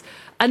jealous.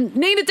 And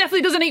Nina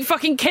definitely doesn't eat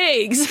fucking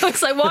cake. So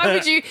it's like, why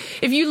would you...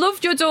 If you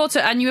loved your daughter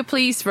and you were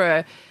pleased for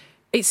her,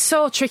 it's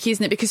so tricky,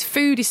 isn't it? Because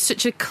food is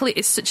such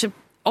a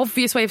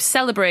obvious way of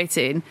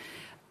celebrating.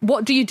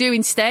 What do you do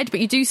instead?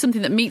 But you do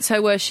something that meets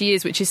her where she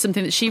is, which is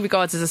something that she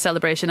regards as a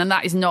celebration, and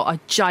that is not a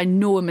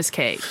ginormous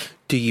cake.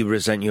 Do you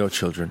resent your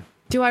children?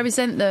 Do I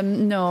resent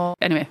them? No.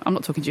 Anyway, I'm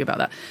not talking to you about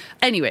that.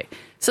 Anyway,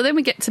 so then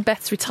we get to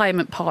Beth's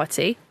retirement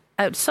party.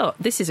 So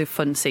this is a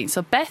fun scene.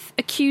 So Beth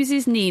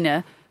accuses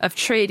Nina of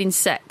trading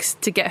sex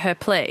to get her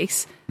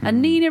place,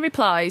 and Nina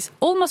replies,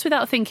 almost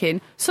without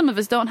thinking, some of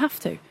us don't have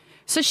to.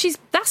 So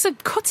that's a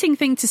cutting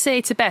thing to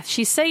say to Beth.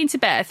 She's saying to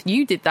Beth,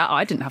 you did that,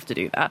 I didn't have to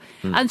do that.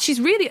 And she's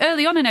really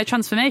early on in her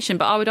transformation,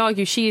 but I would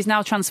argue she is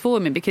now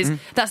transforming, because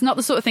that's not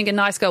the sort of thing a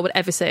nice girl would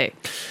ever say.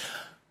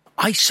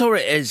 I saw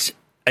it as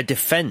a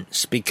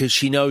defence, because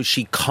she knows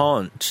she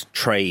can't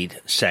trade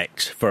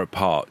sex for a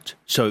part.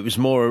 So it was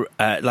more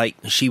like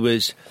she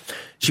was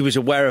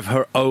aware of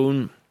her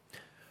own,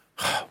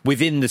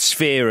 within the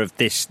sphere of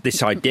this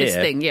idea. This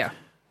thing, yeah.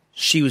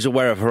 She was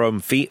aware of her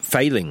own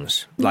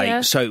failings.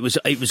 So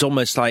it was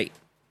almost like,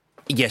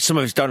 some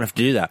of us don't have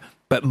to do that.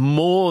 But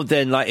more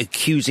than like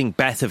accusing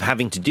Beth of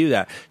having to do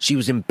that, she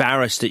was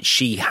embarrassed that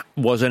she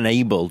wasn't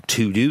able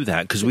to do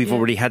that, because we've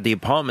already had the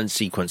apartment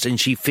sequence, and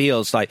she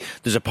feels like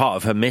there's a part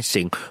of her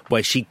missing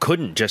where she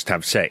couldn't just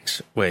have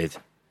sex with.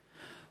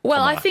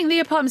 Well, I think the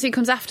apartment scene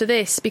comes after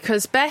this,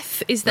 because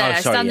Beth is there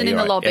standing in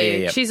the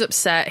lobby. She's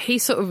upset. He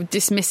sort of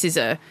dismisses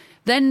her.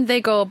 Then they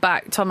go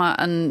back, Thomas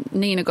and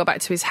Nina go back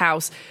to his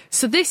house.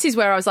 So this is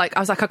where I was like,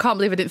 I can't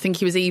believe I didn't think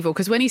he was evil.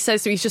 Because when he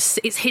says to her,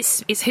 it's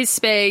his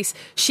space.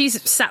 She's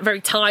sat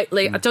very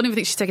tightly. I don't even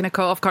think she's taking her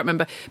coat off, can't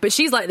remember. But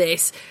she's like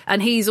this, and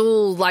he's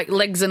all like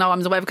legs and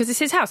arms or whatever, because it's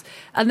his house.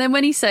 And then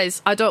when he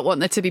says, I don't want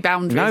there to be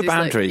boundaries. No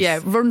boundaries.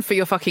 Like, run for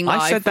your fucking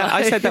life.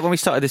 I said that when we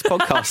started this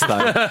podcast,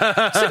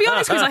 though. To be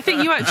honest, because I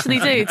think you actually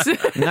did.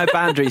 No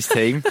boundaries,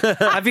 team.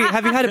 Have you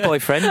had a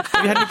boyfriend?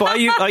 Have you had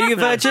any are you a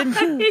virgin?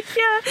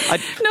 Yeah.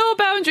 No, no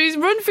boundaries.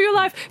 Run for your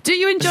life. Do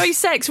you enjoy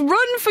sex?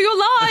 Run for your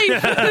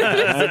life.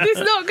 It's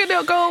not going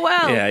to go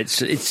well. Yeah,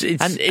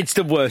 it's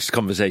the worst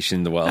conversation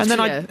in the world.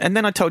 And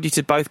then I told you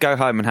to both go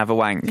home and have a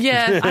wank.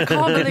 Yeah, I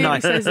can't believe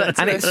he says that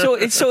to and it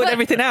sorted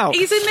everything out.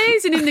 He's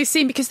amazing in this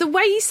scene because the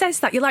way he says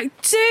that, you're like,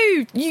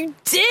 dude, you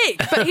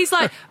dick. But he's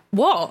like,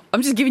 what?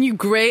 I'm just giving you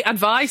great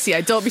advice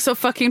here. Don't be so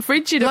fucking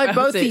frigid about it. Like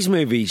both these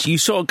movies, you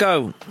sort of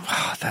go,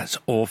 oh, that's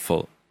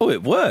awful. Oh,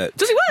 it worked.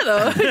 Does it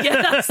work, though?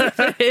 Yeah, that's the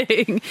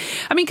thing.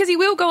 I mean, because he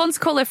will go on to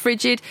call her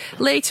frigid.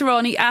 Later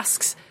on, he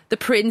asks the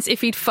prince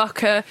if he'd fuck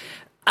her.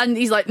 And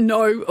he's like,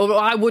 no, or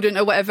I wouldn't,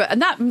 or whatever.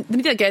 And that,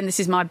 again, this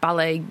is my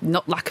ballet,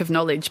 not lack of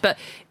knowledge, but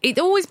it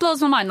always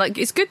blows my mind. Like,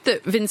 it's good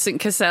that Vincent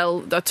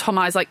Cassel, Tom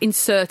is like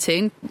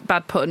inserting,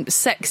 bad pun,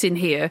 sex in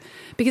here,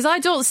 because I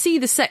don't see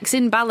the sex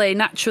in ballet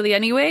naturally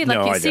anyway. Like,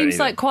 no, it seems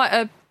like quite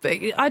a,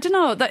 I don't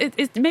know,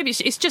 that maybe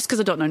it's just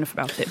because I don't know enough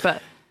about it,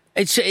 but.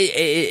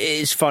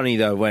 It's funny,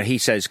 though, where he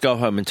says, go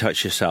home and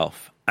touch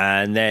yourself.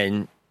 And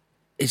then,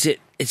 is it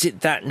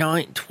that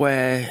night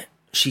where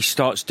she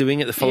starts doing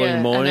it the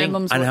following morning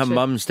and her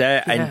mum's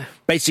there? Yeah. And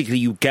basically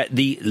you get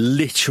the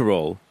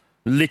literal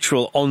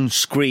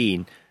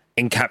on-screen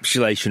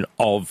encapsulation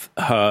of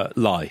her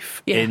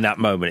life in that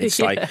moment.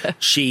 It's like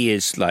she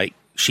is like,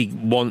 she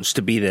wants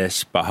to be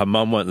this, but her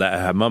mum won't let her.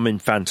 Her mum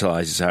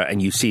infantilizes her,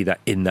 and you see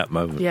that in that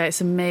moment. Yeah, it's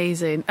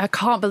amazing. I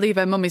can't believe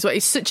her mum is what.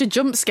 It's such a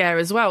jump scare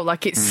as well.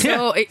 Like, it's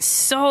so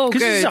good.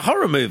 Because it's a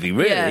horror movie,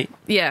 really.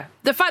 Yeah.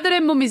 The fact that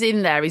her mum is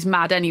in there is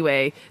mad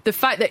anyway. The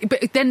fact that,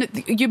 but then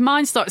your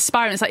mind starts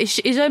spiraling. It's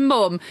like, is her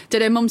mum,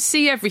 did her mum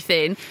see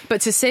everything,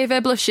 but to save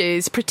her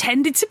blushes,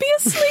 pretended to be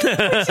asleep,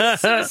 which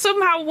is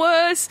somehow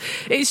worse.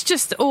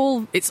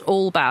 It's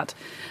all bad.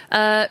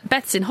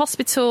 Beth's in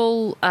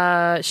hospital.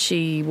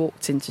 She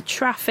walked into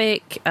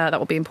traffic. That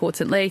will be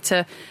important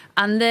later.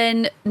 And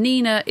then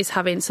Nina is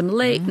having some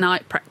late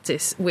night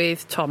practice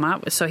with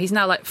Tom. So he's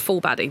now like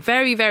full baddie.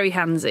 Very, very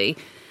handsy.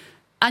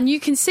 And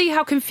you can see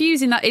how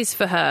confusing that is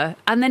for her.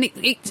 And then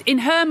it in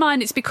her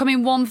mind, it's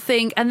becoming one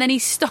thing. And then he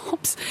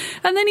stops.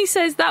 And then he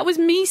says, that was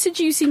me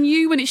seducing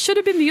you when it should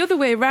have been the other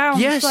way around.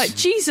 Yes. It's like,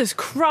 Jesus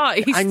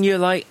Christ. And you're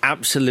like,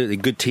 absolutely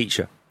good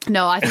teacher.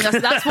 No, I think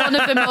that's one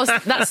of the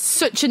most. That's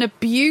such an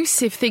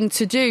abusive thing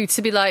to do.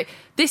 To be like,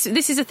 this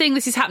is a thing.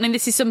 This is happening.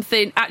 This is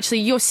something. Actually,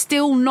 you're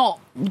still not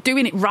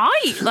doing it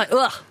right. Like,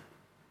 ugh.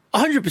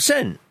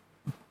 100%.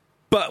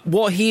 But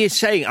what he is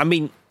saying, I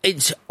mean,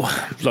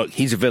 look,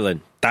 he's a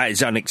villain. That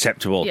is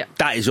unacceptable. Yeah.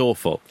 That is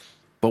awful.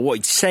 But what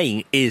he's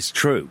saying is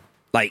true.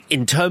 Like,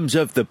 in terms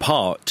of the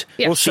part...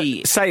 Yeah. Well,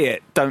 say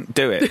it, don't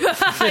do it.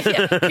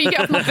 Can you get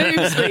off my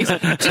boobs, please?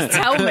 Just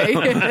tell me.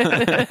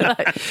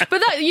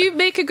 But you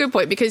make a good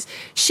point, because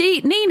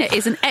Nina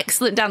is an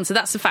excellent dancer.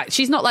 That's the fact.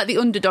 She's not like the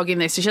underdog in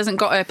this. So she hasn't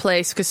got her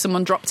place because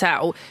someone dropped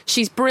out.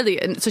 She's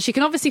brilliant. So she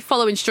can obviously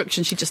follow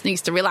instructions. She just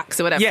needs to relax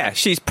or whatever. Yeah,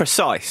 she's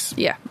precise.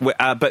 Yeah.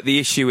 But the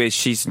issue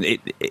is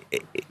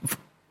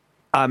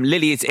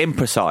Lily is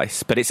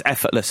imprecise, but it's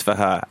effortless for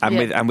her.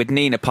 And with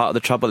Nina, part of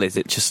the trouble is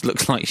it just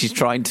looks like she's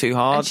trying too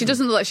hard. And she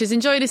doesn't look like she's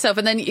enjoying herself.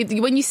 And then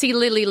when you see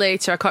Lily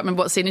later, I can't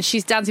remember what scene, and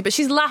she's dancing, but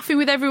she's laughing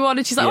with everyone,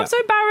 and she's like, oh, I'm so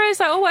embarrassed,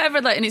 like, oh, whatever.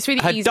 Like, and it's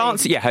really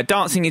easy. Her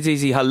dancing is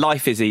easy, her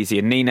life is easy,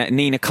 and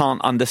Nina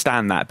can't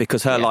understand that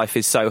because her life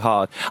is so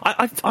hard.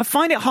 I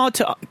find it hard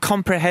to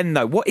comprehend,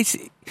 though. What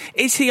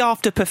is he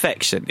after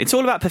perfection? It's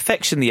all about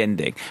perfection, the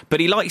ending, but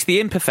he likes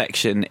the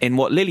imperfection in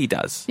what Lily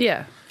does.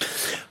 Yeah.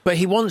 But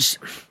he wants...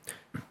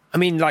 I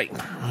mean, like,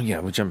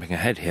 we're jumping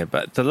ahead here,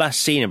 but the last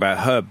scene about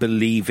her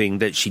believing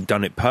that she'd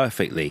done it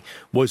perfectly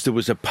was there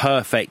was a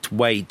perfect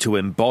way to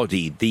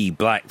embody the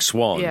Black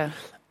Swan. Yeah.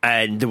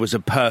 And there was a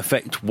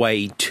perfect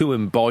way to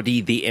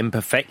embody the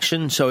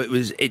imperfection. So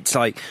it's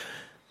like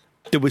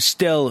there was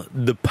still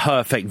the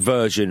perfect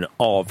version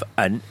of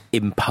an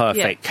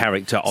imperfect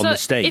character on the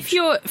stage. If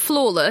you're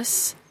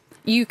flawless,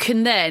 you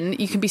can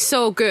be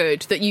so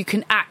good that you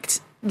can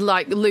act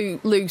like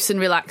loose and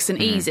relaxed and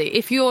easy.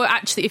 If your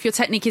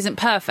technique isn't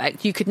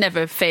perfect, you could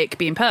never fake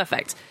being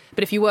perfect.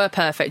 But if you were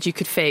perfect, you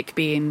could fake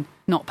being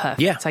not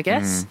perfect, I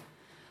guess.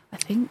 I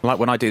think. Like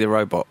when I do the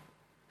robot.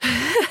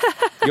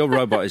 Your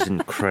robot is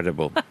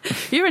incredible.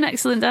 You're an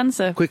excellent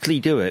dancer.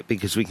 Quickly do it,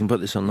 because we can put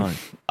this online.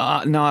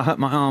 No, I hurt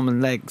my arm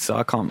and leg, so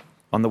I can't.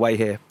 On the way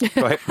here.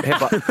 Got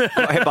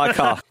hit by a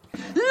car.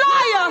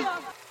 Liar!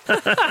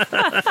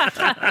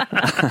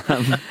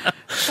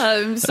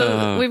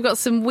 So we've got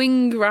some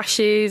wing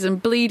rashes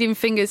and bleeding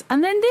fingers,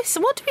 and then this.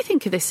 What do we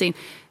think of this scene?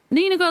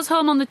 Nina goes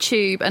home on the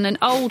tube, and an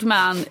old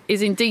man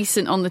is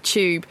indecent on the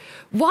tube.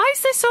 Why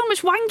is there so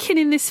much wanking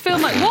in this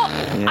film? Like, what?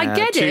 Yeah, I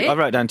get it. I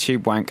wrote down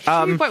tube wank.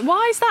 Tube wank.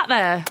 Why is that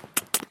there?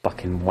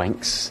 Fucking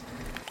wanks.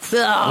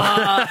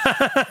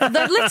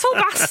 The little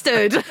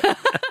bastard.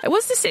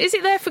 Is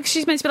it there because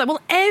she's meant to be like,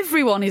 well,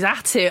 everyone is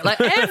at it, like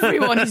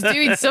everyone is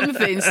doing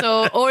something,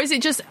 so, or is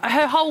it just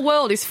her whole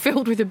world is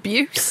filled with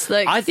abuse?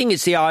 Like, I think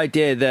it's the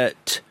idea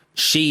that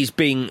she's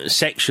being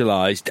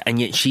sexualized and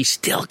yet she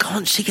still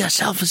can't see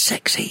herself as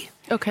sexy.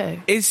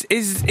 Okay. Is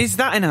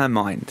that in her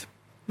mind?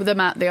 With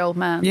the old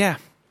man? Yeah.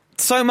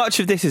 so much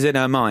of this is in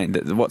her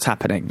mind, what's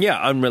happening. Yeah,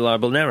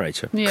 unreliable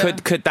narrator. Yeah.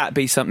 Could that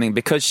be something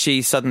because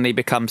she suddenly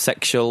becomes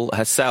sexual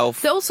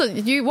herself? Also,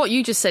 what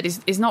you just said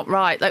is not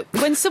right. Like,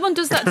 when someone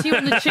does that to you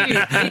on the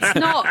tube, it's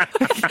not.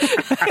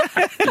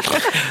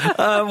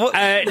 What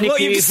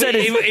Nikki, you've said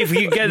is if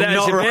you get that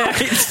not as a right.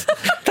 bit.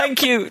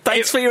 Thank you.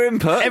 Thanks for your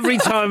input. Every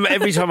time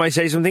I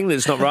say something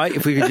that's not right,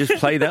 if we could just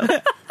play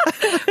that.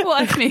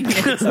 What I mean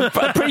is, I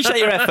appreciate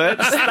your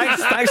efforts.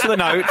 Thanks for the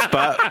notes,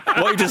 but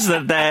what you just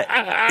said there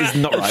is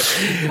not right.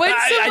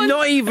 I'm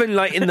not even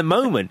like in the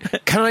moment.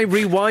 Can I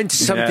rewind to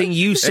something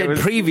you said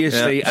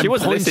previously? She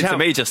wasn't listening to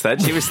me just then.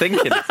 She was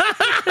thinking.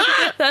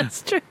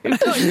 That's true.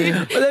 Don't you?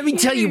 Well, let me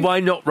tell you why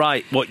not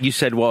right what you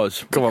said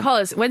was. Go on.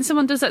 Because when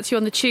someone does that to you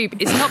on the tube,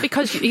 it's not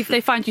because if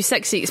they find you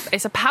sexy,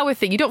 it's a power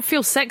thing. You don't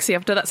feel sexy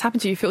after that's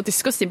happened to you. You feel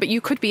disgusting, but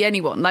you could be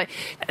anyone. Like,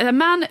 a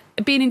man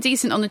being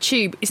indecent on the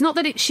tube, it's not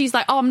that she's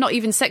like, oh, I'm not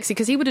even sexy,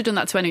 because he would have done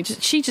that to anyone.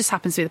 She just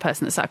happens to be the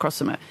person that sat across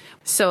from her.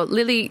 So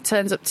Lily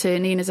turns up to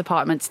Nina's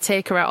apartment to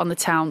take her out on the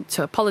town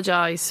to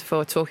apologise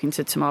for talking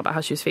to Tamar about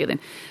how she was feeling.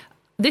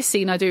 This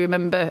scene I do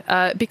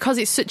remember because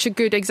it's such a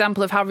good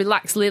example of how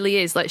relaxed Lily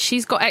is. Like,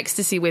 she's got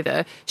ecstasy with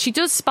her. She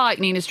does spike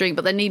Nina's drink,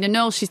 but then Nina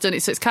knows she's done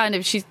it, so it's kind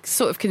of, she's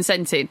sort of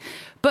consenting.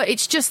 But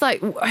it's just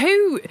like,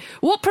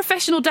 what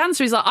professional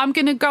dancer is like, I'm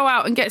going to go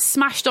out and get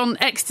smashed on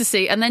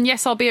ecstasy, and then,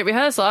 yes, I'll be at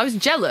rehearsal. I was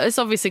jealous,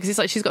 obviously, because it's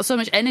like she's got so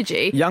much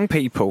energy. Young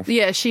people.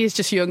 Yeah, she is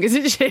just young,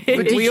 isn't she?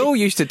 We all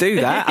used to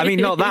do that. I mean,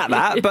 not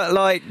that, but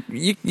like,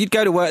 you'd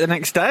go to work the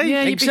next day.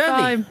 Yeah, you'd be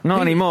fine.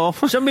 Not anymore.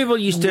 Some people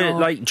used to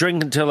like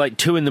drink until like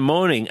 2 a.m.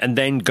 and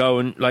then go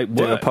and like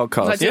do a work.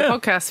 podcast. Like, do a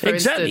podcast, for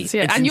instance.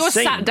 Yeah. And you're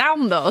sat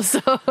down, though,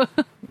 so...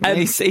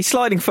 He's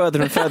sliding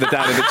further and further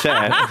down in the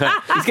chair.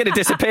 He's going to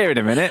disappear in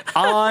a minute.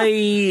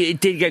 I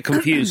did get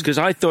confused because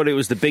I thought it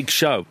was the big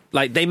show.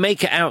 Like, they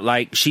make it out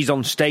like she's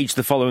on stage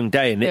the following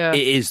day and it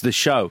is the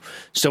show.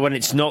 So when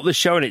it's not the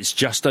show and it's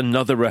just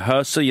another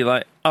rehearsal, you're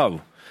like,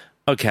 oh,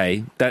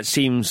 okay, that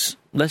seems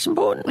less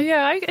important.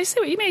 Yeah, I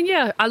see what you mean.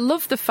 Yeah, I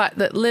love the fact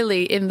that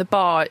Lily in the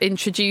bar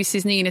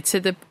introduces Nina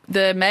to the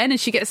men and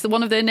she gets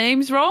one of their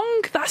names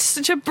wrong. That's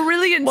such a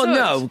brilliant touch. Well,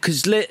 no,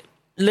 because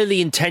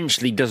Lily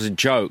intentionally does a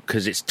joke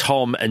because it's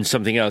Tom and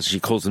something else. She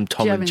calls them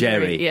Tom and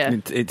Jerry. Yeah,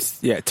 it's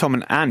Tom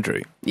and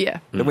Andrew. Yeah,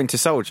 the Winter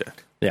Soldier.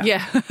 Yeah,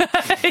 yeah,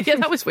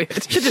 that was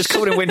weird. Should just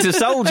call him Winter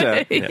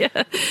Soldier.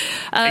 Yeah.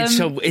 And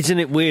so, isn't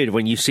it weird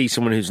when you see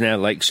someone who's now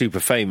like super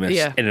famous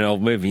in an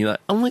old movie? You're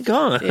like, oh my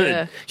god,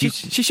 yeah. She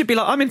should be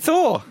like, I'm in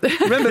Thor.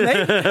 Remember me?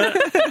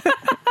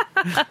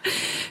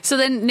 So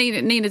then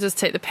Nina does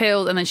take the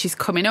pill, and then she's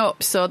coming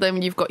up. So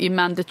then you've got your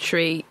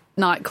mandatory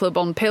nightclub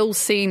on pills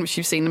scene, which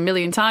you've seen a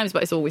million times,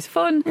 but it's always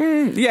fun.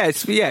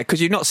 Because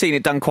you've not seen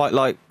it done quite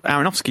like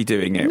Aronofsky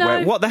doing it. No.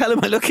 Where, what the hell am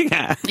I looking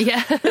at?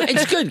 Yeah,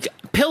 it's good.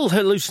 Pill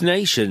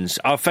hallucinations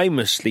are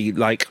famously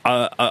like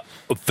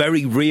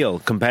very real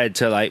compared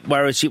to like,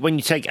 whereas when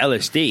you take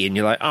LSD and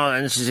you're like, oh,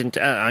 this isn't.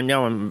 I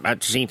know I'm about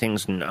to see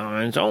things, and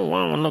oh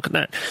wow, look at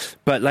that.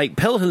 But like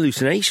pill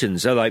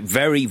hallucinations are like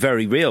very,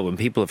 very real when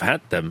people have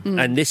had them,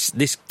 and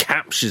this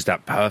captures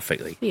that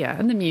perfectly. Yeah,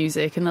 and the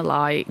music and the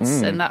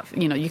lights and that,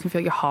 you know, you can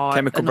feel your heart.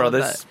 Chemical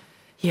Brothers.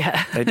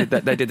 Yeah, they did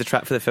that. They did the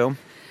track for the film.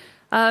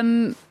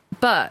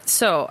 But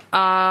so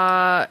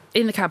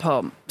in the cab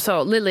home,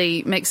 so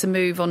Lily makes a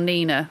move on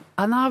Nina,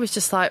 and I was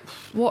just like,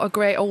 what a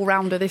great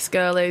all-rounder this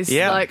girl is.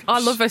 Yeah. Like, I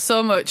love her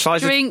so much.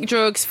 Drink,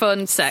 drugs,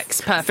 fun,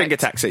 sex, perfect. Finger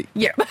taxi.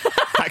 Yeah.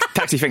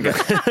 Taxi finger.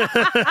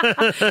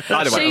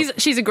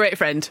 She's a great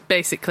friend,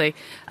 basically.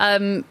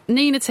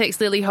 Nina takes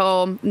Lily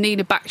home.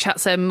 Nina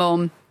backchats her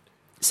mum.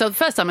 So the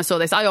first time I saw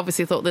this, I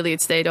obviously thought Lily had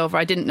stayed over.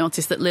 I didn't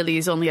notice that Lily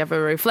is only ever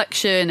a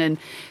reflection, and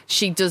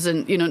she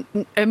doesn't, you know,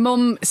 her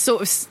mum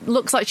sort of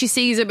looks like she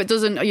sees her, but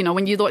doesn't, you know,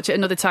 when you watch it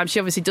another time, she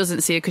obviously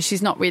doesn't see her because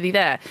she's not really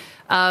there.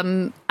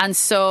 And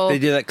so... They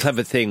do that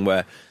clever thing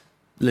where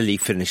Lily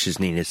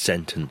finishes Nina's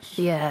sentence.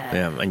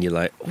 Yeah. And you're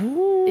like,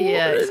 ooh.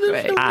 Yeah, it's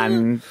great.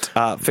 And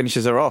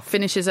finishes her off.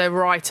 Finishes her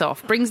right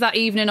off. Brings that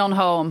evening on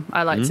home,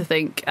 I like to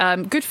think.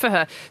 Good for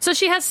her. So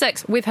she has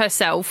sex with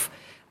herself.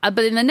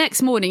 But in the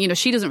next morning, you know,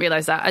 she doesn't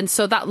realise that. And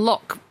so that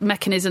lock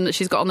mechanism that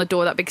she's got on the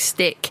door, that big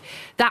stick,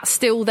 that's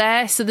still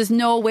there. So there's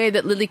no way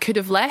that Lily could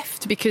have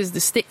left because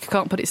the stick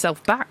can't put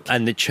itself back.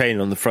 And the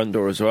chain on the front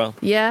door as well.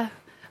 Yeah.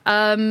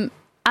 And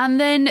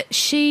then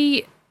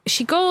Nina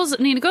goes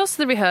to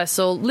the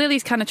rehearsal.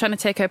 Lily's kind of trying to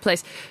take her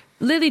place.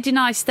 Lily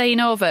denies staying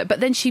over,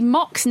 but then she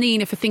mocks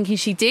Nina for thinking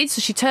she did,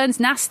 so she turns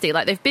nasty.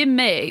 Like, they've been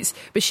mates,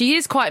 but she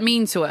is quite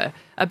mean to her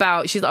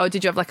she's like, oh,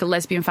 did you have like a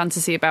lesbian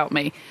fantasy about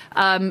me?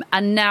 And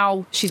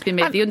now she's been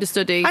made the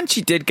understudy. And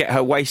she did get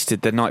her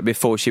wasted the night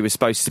before she was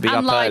supposed to be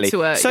up lied early.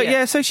 To her,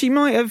 so so she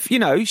might have, you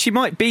know, she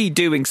might be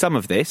doing some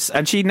of this,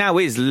 and she now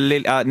is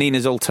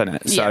Nina's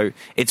alternate. So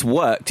it's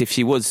worked if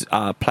she was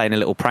playing a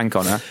little prank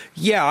on her.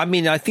 Yeah, I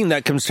mean, I think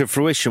that comes to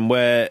fruition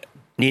where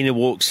Nina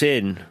walks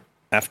in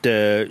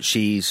after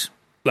she's,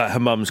 like, her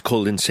mum's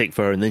called in sick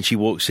for her, and then she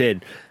walks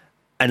in,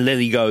 and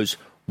Lily goes,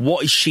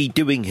 what is she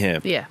doing here?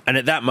 Yeah. And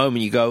at that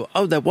moment you go,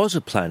 oh, there was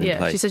a plan in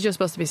place. She says, you're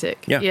supposed to be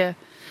sick. Yeah.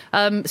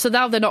 So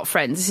now they're not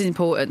friends. This is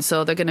important.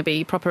 So they're going to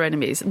be proper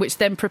enemies, which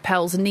then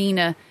propels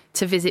Nina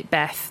to visit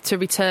Beth to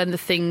return the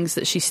things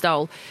that she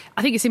stole.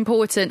 I think it's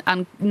important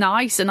and a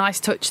nice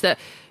touch that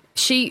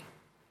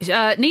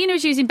Nina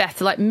is using Beth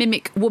to like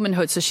mimic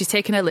womanhood. So she's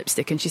taking her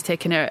lipstick and she's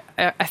taking her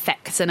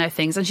effects and her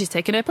things and she's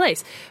taking her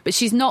place. But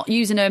she's not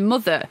using her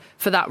mother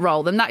for that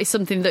role. And that is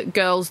something that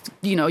girls,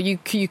 you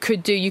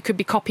could do. You could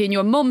be copying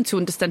your mum to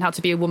understand how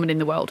to be a woman in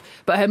the world.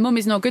 But her mum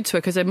is no good to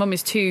her because her mum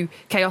is too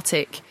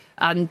chaotic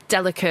and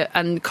delicate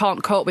and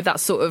can't cope with that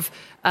sort of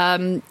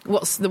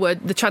what's the word,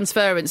 the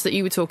transference that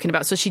you were talking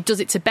about. So she does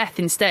it to Beth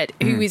instead,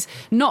 who is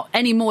not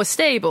any more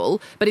stable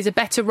but is a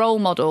better role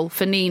model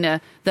for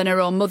Nina than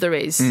her own mother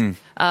is.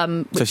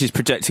 So she's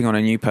projecting on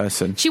a new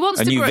person,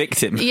 a new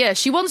victim. Yeah,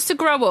 she wants to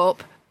grow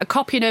up. A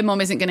copying her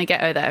mum isn't going to get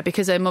her there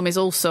because her mum has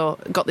also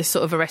got this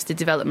sort of arrested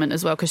development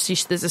as well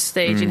because there's a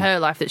stage in her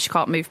life that she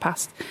can't move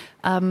past,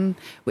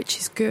 which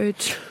is good.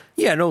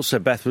 Yeah, and also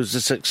Beth was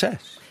a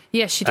success.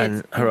 Yes, she did.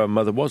 And her own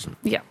mother wasn't.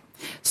 Yeah.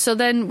 So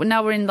then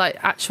now we're in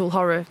like actual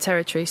horror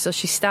territory. So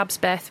she stabs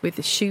Beth with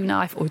a shoe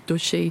knife, or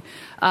does she?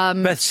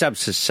 Beth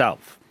stabs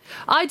herself.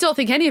 I don't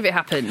think any of it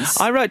happens.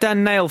 I wrote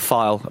down nail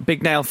file, a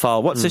big nail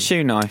file. What's a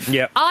shoe knife?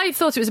 Yeah. I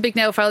thought it was a big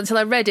nail file until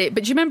I read it.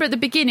 But do you remember at the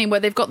beginning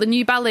where they've got the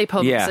new ballet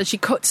pumps and she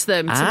cuts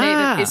them to make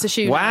them, it's a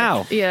shoe knife?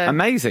 Wow. Yeah.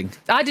 Amazing.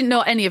 I didn't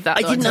know any of that.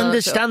 I didn't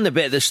understand the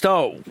bit at the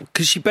start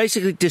because she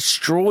basically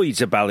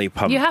destroys a ballet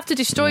pump. You have to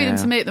destroy them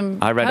to make them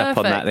I read perfect.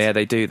 up on that. Yeah,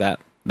 they do that.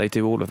 They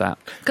do all of that.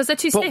 Because they're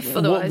too stiff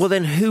otherwise. Well,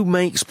 then who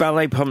makes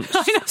ballet pumps?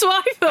 That's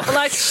what I thought.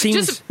 Like,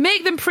 just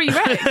make them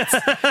pre-wrecked.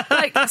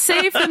 Like,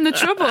 save them the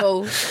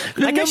trouble.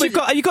 I guess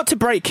you've got to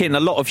break in a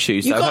lot of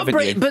shoes, though,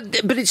 haven't you?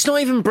 But it's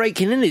not even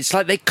breaking in. It's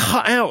like they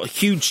cut out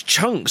huge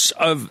chunks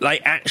of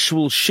like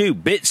actual shoe,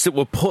 bits that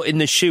were put in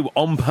the shoe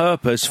on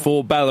purpose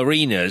for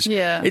ballerinas.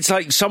 Yeah. It's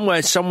like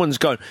somewhere someone's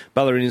gone,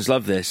 ballerinas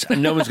love this,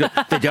 and no one's gone,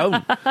 they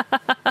don't.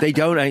 They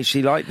don't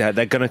actually like that.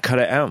 They're going to cut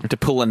it out. To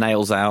pull the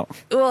nails out.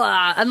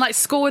 And like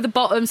score the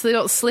bottom so they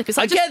don't slip. It's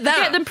like, I get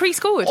that. Get them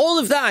pre-scored. All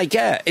of that I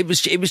get. It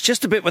was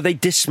just a bit where they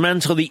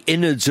dismantle the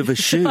innards of a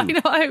shoe. I know,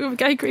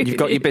 I agree. You've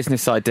got your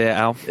business idea,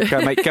 Al.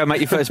 Go make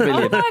your first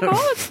billion. Oh my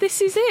God,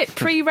 this is it.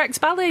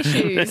 Pre-wrecked ballet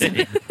shoes.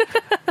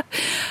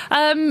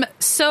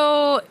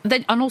 So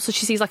then, and also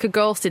she sees like a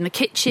ghost in the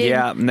kitchen.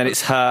 Yeah, and then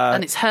it's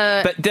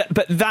her.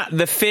 But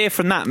the fear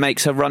from that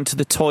makes her run to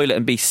the toilet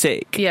and be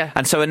sick. Yeah.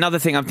 And so another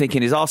thing I'm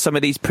thinking is, are some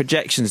of these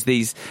projections,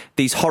 these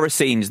horror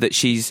scenes that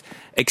she's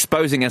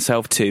exposing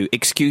herself to,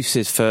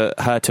 excuses for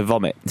her to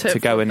vomit, to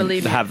go and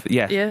have,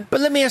 yeah.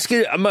 But let me ask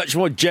you a much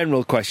more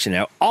general question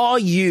now. Are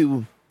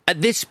you,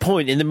 at this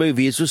point in the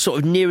movie, as we're sort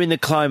of nearing the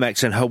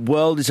climax and her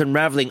world is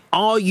unraveling,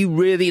 are you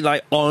really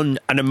like on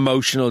an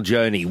emotional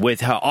journey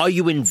with her? Are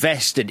you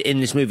invested in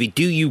this movie?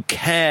 Do you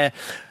care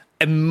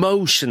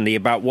emotionally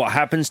about what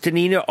happens to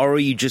Nina, or are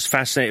you just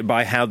fascinated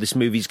by how this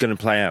movie's going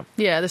to play out?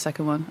 Yeah, the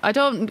second one.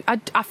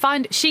 I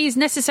find she's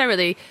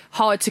necessarily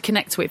hard to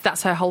connect with.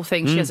 That's her whole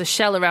thing. She has a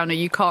shell around her.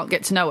 You can't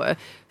get to know her.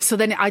 So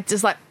then I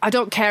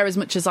don't care as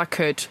much as I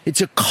could.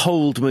 It's a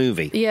cold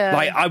movie. Yeah.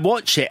 Like, I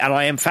watch it and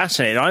I am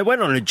fascinated. I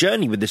went on a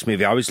journey with this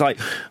movie. I was like,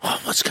 oh,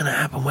 what's going to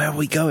happen? Where are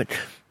we going?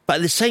 But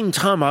at the same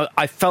time,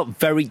 I felt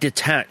very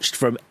detached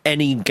from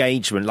any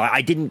engagement. Like,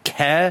 I didn't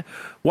care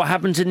what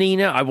happened to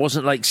Nina. I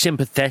wasn't like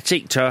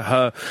sympathetic to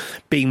her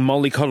being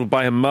mollycoddled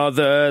by her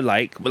mother,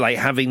 like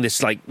having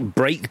this like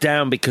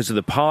breakdown because of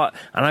the part,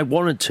 and I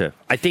wanted to.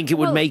 I think it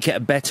would make it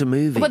a better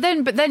movie. But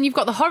then you've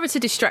got the horror to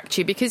distract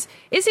you, because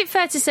is it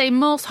fair to say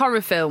most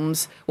horror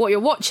films, what you're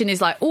watching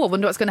is like, oh, I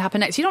wonder what's going to happen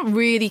next. You don't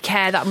really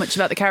care that much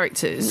about the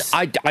characters.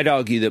 I'd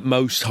argue that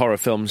most horror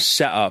films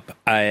set up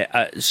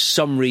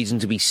some reason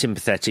to be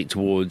sympathetic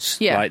towards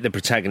like the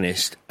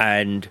protagonist,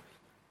 and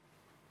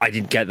I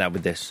didn't get that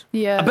with this.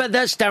 Yeah. But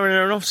that's Darren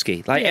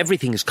Aronofsky. Like,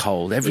 everything is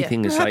cold.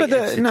 Everything is like...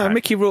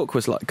 Mickey Rourke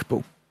was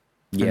likeable.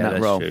 Yeah,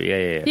 that role. True.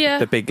 Yeah.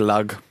 The big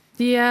lug.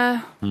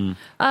 Yeah. But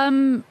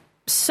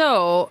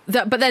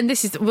then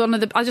this is one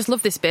of the... I just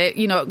love this bit.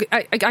 You know,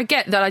 I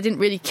get that I didn't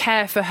really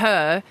care for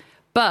her,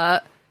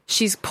 but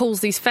she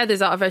pulls these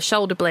feathers out of her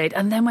shoulder blade,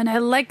 and then when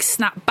her legs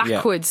snap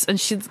backwards and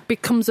she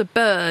becomes a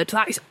bird,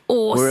 that is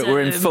awesome.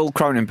 We're in full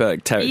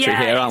Cronenberg territory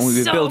here, aren't we?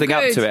 We're building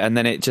up to it, and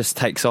then it just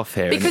takes off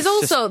here. Because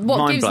also,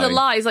 what gives the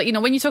lie is, like, you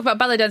know, when you talk about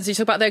ballet dancers, you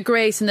talk about their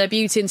grace and their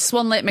beauty, and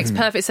Swan Lake makes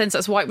perfect sense.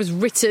 That's why it was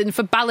written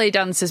for ballet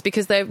dancers,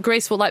 because they're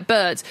graceful like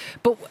birds.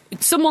 But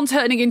someone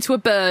turning into a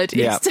bird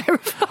is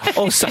terrifying.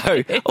 Also,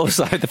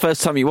 the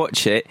first time you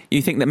watch it,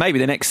 you think that maybe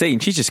the next scene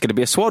she's just going to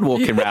be a swan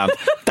walking around.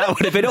 That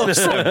would have been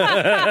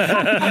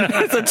awesome.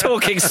 It's a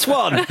talking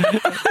swan.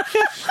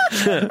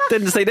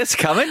 Didn't see this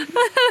coming.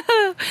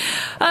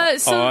 All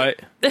right.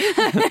 With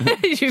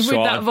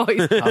that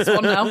voice.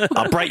 Swan now.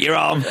 I'll break your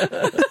arm.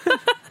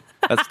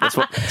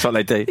 That's what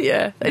they do.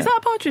 Yeah. Is that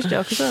a Partridge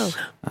joke as well?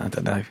 I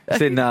don't know.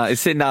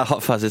 It's in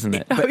Hot Fuzz, isn't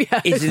it? Oh,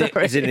 yeah.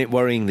 Isn't it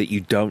worrying that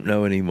you don't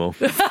know anymore?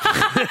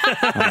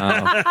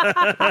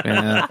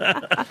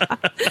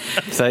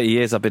 30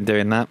 years I've been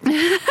doing that.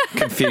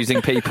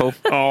 Confusing people.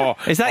 Oh,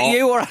 is that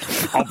you or...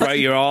 I'll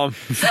break your arm.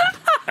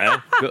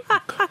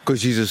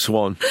 Because she's a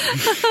swan.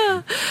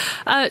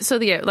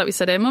 Like we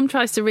said, her mum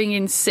tries to ring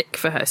in sick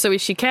for her. So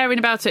is she caring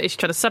about it? Is she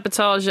trying to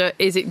sabotage her?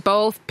 Is it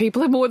both?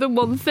 People are more than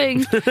one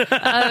thing. But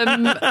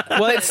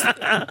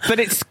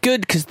it's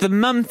good because the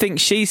mum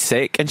thinks she's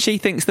sick and she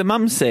thinks the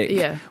mum's sick.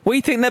 Yeah.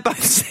 We think they're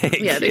both sick.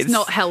 Yeah, it's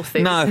not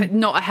healthy. No. It's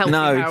not a healthy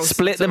house. No,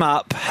 split them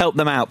up. Help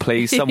them out,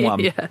 please, someone.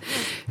 Yeah.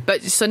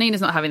 But so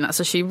Nina's not having that,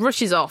 so she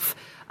rushes off.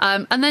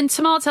 And then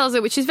Tamar tells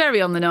her, which is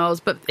very on the nose,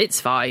 but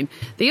it's fine.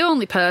 The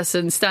only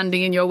person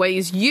standing in your way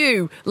is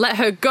you. Let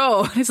her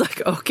go. It's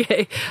like,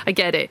 okay, I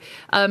get it.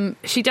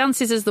 She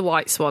dances as the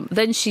White Swan.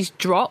 Then she's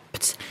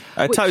dropped.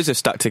 Her toes are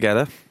stuck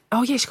together.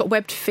 Oh, yeah, she's got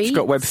webbed feet. She's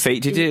got webbed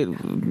feet. Did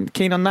you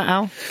keen on that,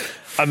 Al?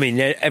 I mean,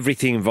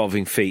 everything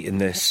involving feet in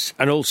this,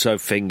 and also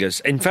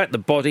fingers. In fact, the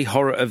body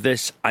horror of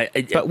this...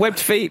 But webbed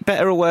feet,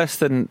 better or worse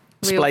than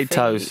splayed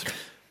toes?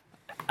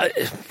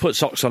 Put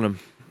socks on them.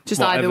 Just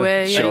Whatever. either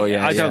way, yeah. Sure,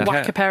 yeah. I don't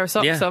whack care. a pair of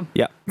socks on.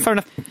 Yeah, fair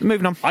enough.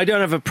 Moving on. I don't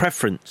have a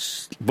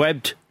preference.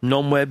 Webbed,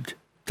 non-webbed,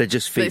 they're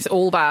just feet. It's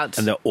all bad.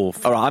 And they're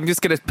awful. All right, I'm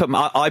just going to put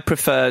I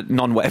prefer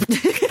non-webbed.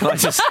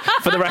 Just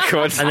for the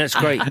record. And that's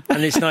great.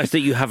 And it's nice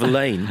that you have a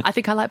lane. I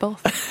think I like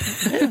both.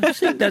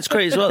 That's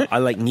great as well. I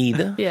like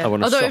neither. Yeah. I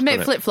want Although it would make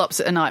make flip-flops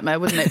a nightmare,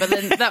 wouldn't it? But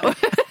then that would...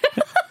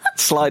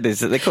 Sliders,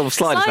 they call them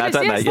sliders now,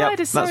 don't they?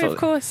 Sliders, sorry, what... of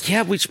course.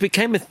 Yeah, which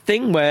became a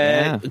thing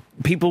where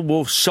people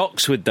wore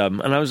socks with them.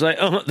 And I was like,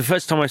 the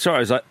first time I saw it, I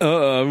was like,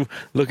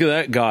 look at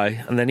that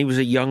guy. And then he was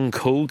a young,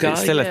 cool guy.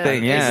 It's still a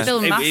thing, yeah. It's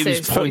still massive. It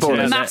was pointed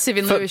out. Massive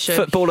in Lewisham.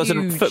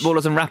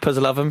 Footballers and rappers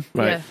love them.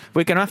 Right. Yeah.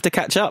 We're going to have to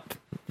catch up.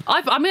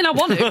 I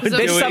want to.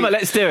 This summer,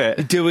 let's do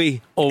it. Do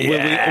we? Or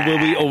will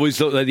we always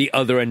look like the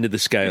other end of the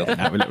scale?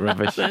 We look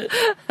rubbish.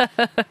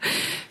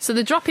 So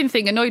the dropping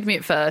thing annoyed me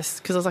at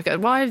first because I was like,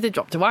 why have they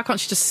dropped her? Why can't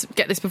she just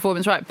get this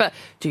performance right? But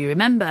do you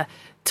remember?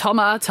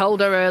 Toma told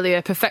her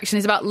earlier, perfection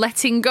is about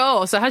letting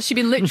go. So has she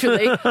been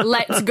literally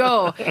let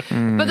go?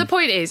 But the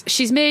point is,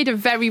 she's made a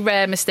very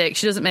rare mistake.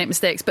 She doesn't make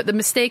mistakes, but the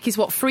mistake is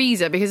what frees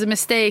her, because a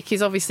mistake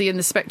is obviously in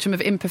the spectrum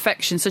of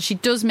imperfection. So she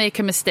does make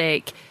a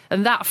mistake,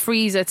 and that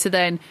frees her to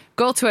then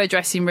go to her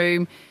dressing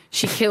room.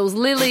 She kills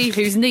Lily,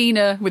 who's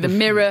Nina, with a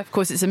mirror. Of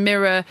course, it's a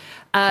mirror.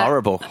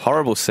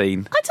 Horrible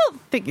scene. I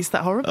don't think it's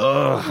that horrible.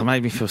 Oh, it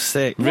made me feel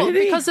sick. What,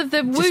 Really? because of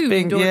the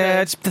wound?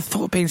 Just the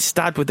thought of being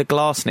stabbed with the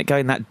glass and it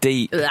going that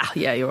deep.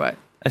 Yeah, you're right.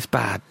 It's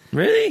bad.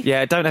 Really?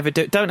 Yeah, don't ever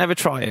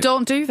try it.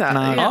 Don't do that.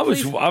 No. Yeah,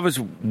 I was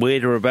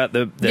weirder about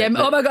the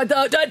oh my God,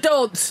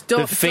 don't.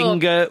 The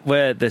finger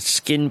where the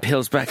skin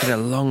peels back in a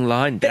long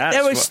line.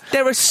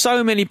 There are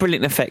so many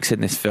brilliant effects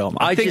in this film.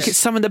 I think just- it's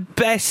some of the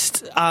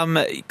best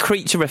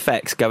creature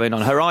effects going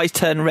on. Her eyes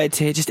turn red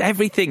here. Just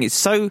everything is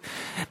so...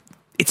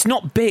 It's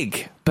not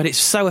big, but it's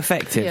so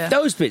effective. Yeah.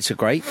 Those bits are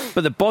great,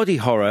 but the body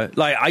horror,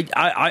 like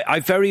I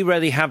very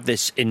rarely have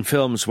this in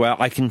films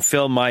where I can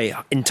feel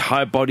my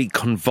entire body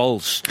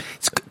convulse.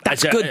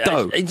 That's good,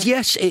 though.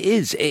 Yes, it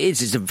is. It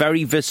is. It's a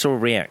very visceral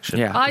reaction.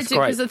 Yeah, I do,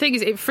 because the thing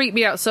is, it freaked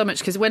me out so much,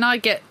 because when I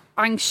get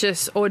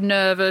anxious or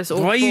nervous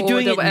or why are you bored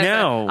doing or it whatever,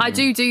 now? I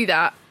do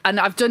that. And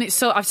I've done it,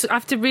 so I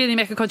have to really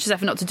make a conscious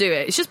effort not to do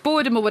it. It's just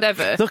boredom or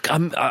whatever. Look,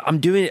 I'm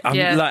doing it.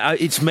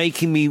 It's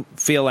making me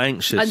feel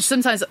anxious. And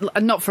sometimes,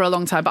 not for a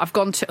long time, but I've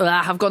gone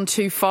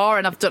too far,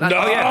 and I've done.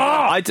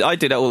 I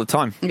do that all the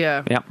time.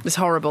 Yeah, it's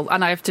horrible,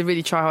 and I have to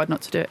really try hard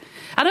not to do it.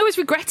 And I always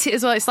regret it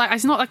as well. It's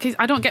not like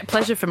I don't get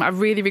pleasure from it. I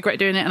really regret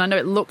doing it, and I know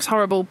it looks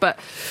horrible, but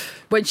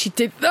when she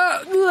did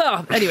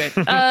anyway.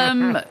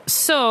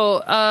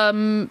 So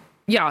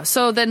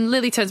then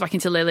Lily turns back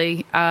into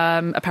Lily,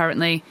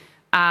 apparently.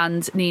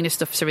 And Nina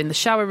stuffs her in the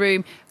shower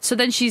room. So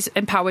then she's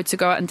empowered to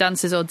go out and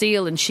dance as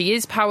Ordeal, and she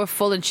is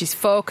powerful and she's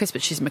focused,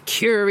 but she's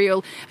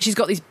mercurial. She's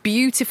got these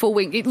beautiful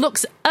wings. It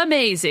looks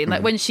amazing.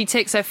 Like when she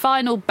takes her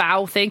final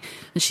bow thing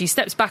and she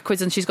steps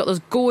backwards and she's got those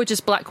gorgeous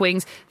black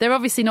wings. They're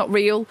obviously not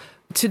real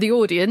to the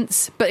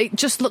audience, but it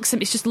just looks,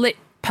 it's just lit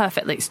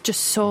perfectly. It's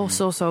just so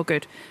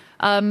good.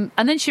 And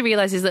then she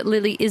realises that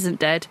Lily isn't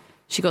dead.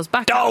 She goes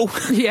back out.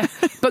 Yeah,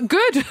 but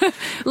good.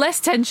 Less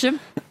tension.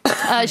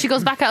 She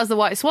goes back out as the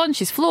White Swan.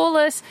 She's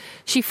flawless.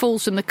 She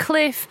falls from the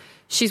cliff.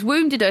 She's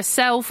wounded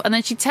herself. And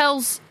then she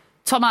tells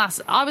Thomas,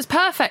 I was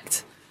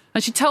perfect.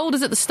 And she told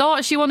us at the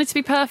start she wanted to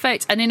be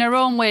perfect. And in her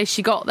own way,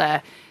 she got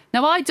there.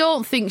 Now, I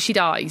don't think she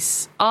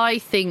dies. I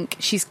think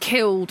she's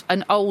killed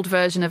an old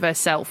version of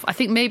herself. I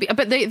think maybe...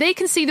 But they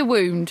can see the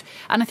wound.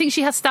 And I think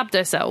she has stabbed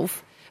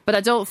herself. But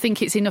I don't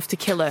think it's enough to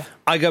kill her.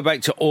 I go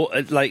back to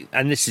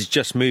and this is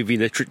just movie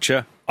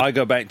literature. I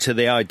go back to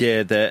the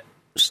idea that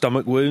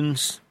stomach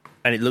wounds,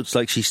 and it looks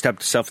like she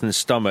stabbed herself in the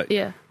stomach,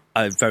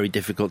 are very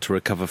difficult to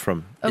recover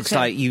from. Okay. It's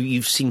like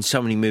you've seen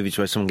so many movies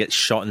where someone gets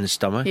shot in the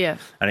stomach, and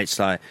it's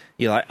like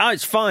you're like, oh,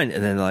 it's fine,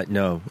 and then like,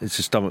 no, it's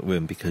a stomach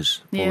wound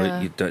because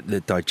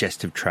the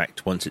digestive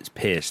tract, once it's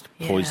pierced,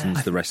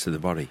 poisons the rest of the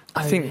body.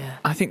 I think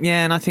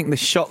the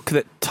shock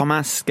that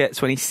Thomas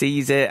gets when he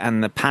sees it,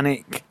 and the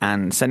panic,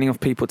 and sending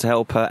off people to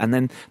help her, and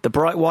then the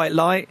bright white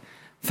light.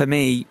 For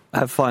me,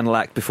 her final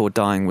act before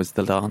dying was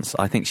the dance.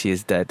 I think she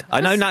is dead.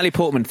 I know Natalie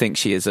Portman thinks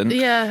she isn't.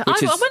 Yeah. When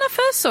I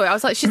first saw it, I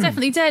was like, she's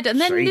definitely dead. And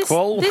then this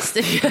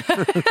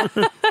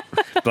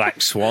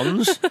Black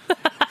Swans.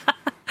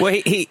 Well,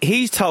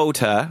 he's told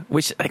her,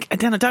 which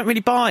again I don't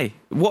really buy.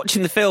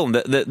 Watching the film,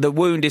 that the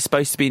wound is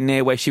supposed to be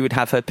near where she would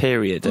have her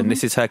period, and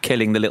this is her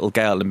killing the little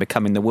girl and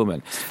becoming the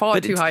woman. It's far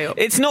too high up.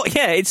 It's not.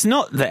 Yeah, it's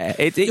not there.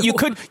 You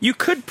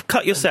could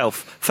cut yourself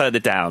further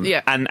down,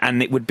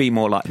 and it would be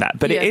more like that,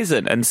 but it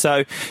isn't. And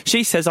so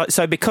she says,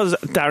 so because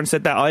Darren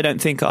said that, I don't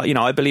think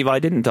I believe I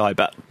didn't die,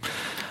 but.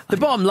 The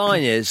bottom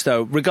line is,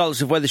 though,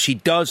 regardless of whether she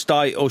does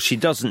die or she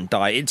doesn't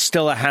die, it's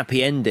still a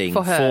happy ending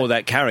for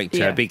that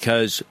character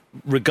because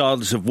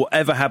regardless of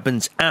whatever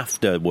happens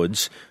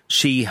afterwards,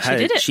 she's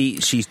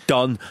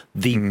done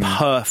the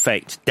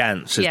perfect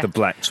dance as the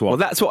Black Swan. Well,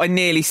 that's what I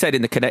nearly said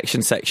in the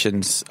connection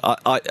sections.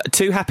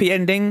 Two happy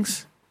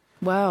endings.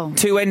 Wow.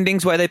 Two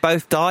endings where they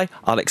both die.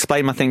 I'll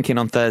explain my thinking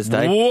on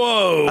Thursday.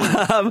 Whoa!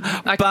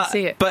 I can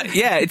see it. But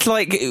yeah, it's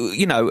like,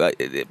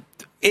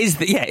 is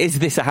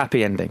this a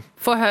happy ending?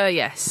 For her,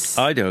 yes.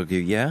 I'd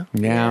argue, yeah.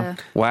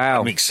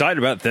 Wow. I'm excited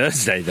about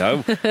Thursday,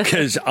 though,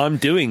 because I'm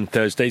doing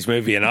Thursday's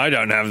movie and I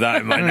don't have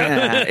that in my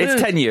notes.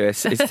 It's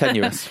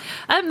tenuous.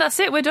 That's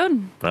it, we're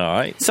done. All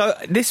right. So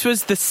this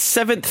was the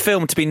 7th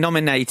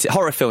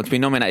horror film to be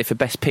nominated for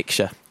Best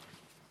Picture.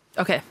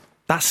 Okay.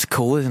 That's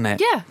cool, isn't it?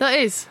 Yeah, that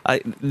is.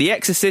 The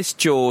Exorcist,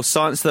 Jaws,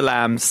 Silence of the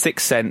Lambs,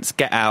 Sixth Sense,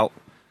 Get Out,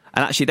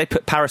 and actually they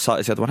put Parasite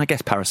as the other one. I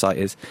guess Parasite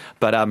is.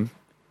 But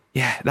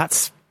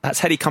that's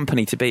heady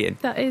company to be in.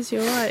 That is,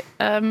 you're right.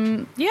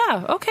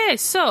 Okay,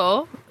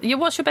 so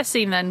what's your best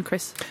scene then,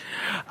 Chris?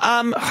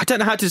 I don't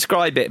know how to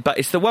describe it, but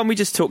it's the one we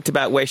just talked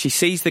about where she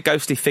sees the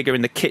ghostly figure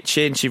in the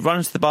kitchen, she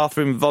runs to the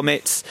bathroom,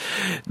 vomits,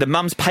 the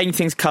mum's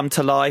paintings come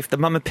to life, the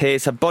mum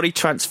appears, her body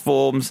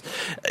transforms,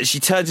 she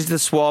turns into the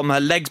swan,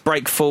 her legs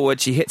break forward,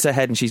 she hits her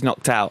head and she's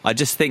knocked out. I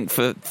just think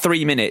for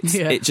 3 minutes,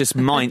 it's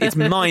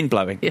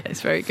mind-blowing. Yeah,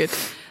 it's very good.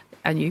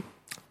 And you?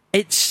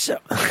 It's...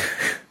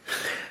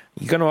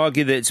 You're going to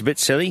argue that it's a bit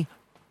silly,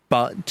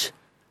 but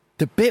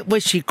the bit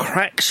where she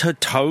cracks her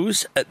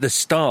toes at the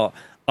start,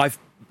 I've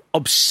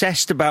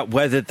obsessed about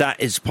whether that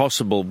is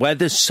possible,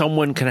 whether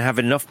someone can have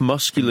enough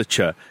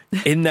musculature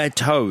in their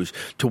toes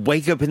to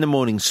wake up in the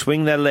morning,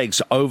 swing their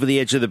legs over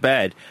the edge of the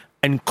bed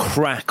and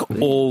crack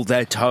all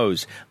their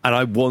toes. And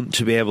I want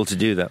to be able to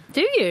do that.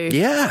 Do you?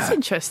 Yeah. That's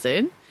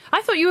interesting.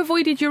 I thought you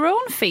avoided your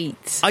own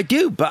feet. I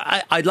do,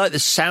 but I like the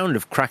sound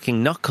of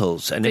cracking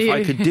knuckles. And if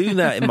I could do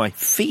that in my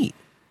feet...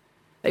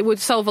 It would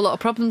solve a lot of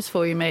problems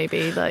for you,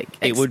 maybe, like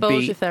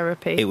exposure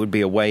therapy. It would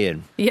be a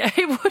weigh-in. Yeah,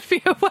 it would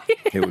be a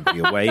weigh-in. It would be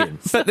a weigh-in.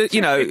 But,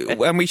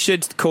 and we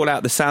should call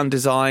out the sound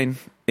design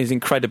is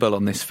incredible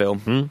on this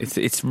film.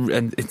 It's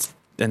and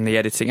the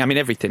editing. I mean,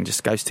 everything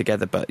just goes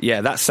together. But, yeah,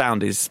 that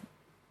sound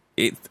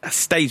it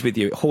stays with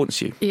you. It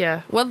haunts you.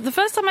 Yeah. Well, the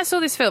first time I saw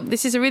this film,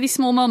 this is a really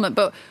small moment,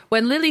 but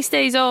when Lily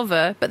stays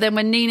over, but then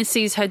when Nina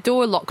sees her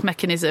door lock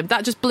mechanism,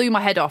 that just blew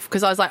my head off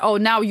because I was like, oh,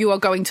 now you are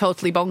going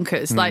totally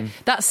bonkers. Like,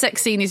 that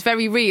sex scene is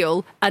very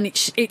real and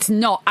it's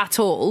not at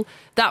all.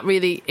 That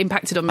really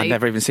impacted on me. I've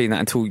never even seen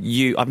that until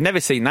you... I've never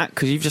seen that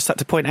because you've just had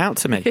to point it out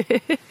to me.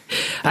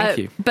 Thank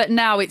you. But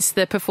now it's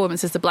the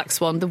performance as the Black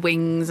Swan, the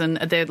wings and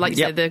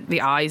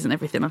the eyes and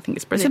everything. I think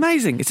it's brilliant. It's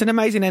amazing. It's an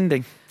amazing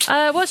ending.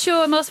 What's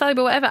your most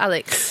valuable whatever,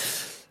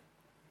 Alex?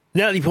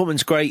 Natalie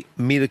Portman's great.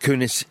 Mila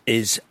Kunis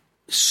is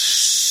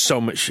so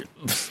much...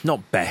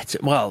 Not better.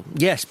 Well,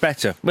 yes,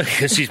 better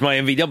because she's my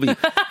MVW.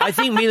 I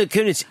think Mila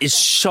Kunis is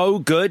so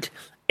good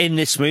in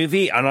this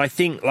movie and I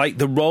think like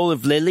the role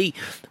of Lily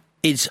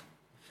is...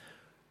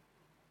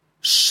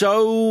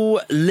 so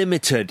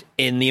limited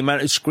in the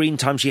amount of screen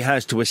time she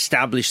has to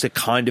establish the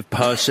kind of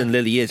person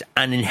Lily is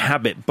and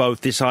inhabit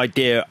both this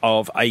idea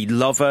of a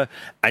lover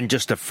and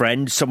just a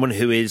friend, someone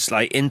who is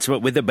like intimate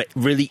with her but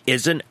really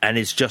isn't and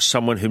is just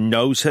someone who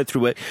knows her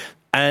through it.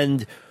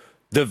 And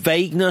the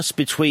vagueness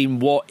between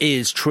what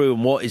is true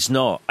and what is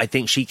not, I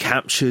think she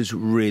captures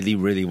really,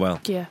 really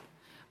well. Yeah.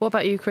 What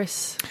about you,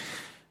 Chris?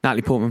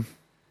 Natalie Portman.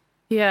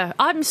 Yeah,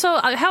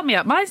 help me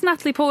out. Mine's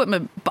Natalie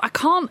Portman, but I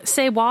can't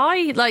say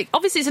why. Like,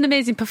 obviously it's an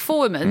amazing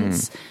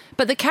performance,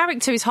 but the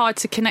character is hard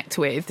to connect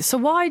with. So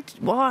why?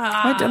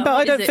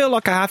 I don't feel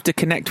like I have to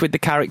connect with the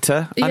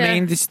character. Yeah. I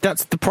mean,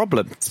 that's the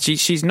problem.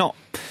 She's not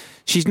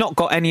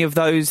got any of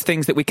those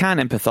things that we can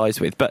empathise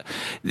with. But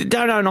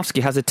Darren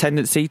Aronofsky has a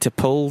tendency to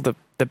pull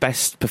the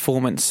best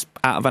performance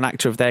out of an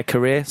actor of their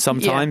career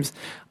sometimes,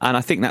 and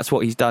I think that's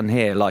what he's done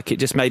here. Like, it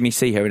just made me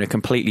see her in a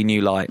completely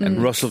new light.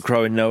 And Russell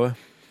Crowe in Noah,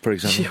 for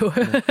example.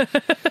 Sure.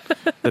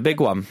 The big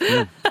one.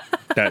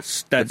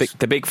 That's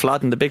the big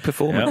flood and the big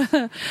performance.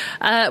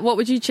 Yeah. What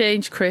would you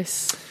change,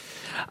 Chris?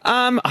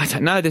 I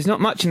don't know. There's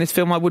not much in this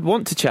film I would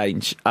want to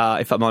change,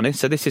 if I'm honest.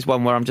 So this is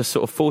one where I'm just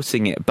sort of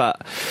forcing it.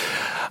 But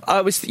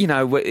I was,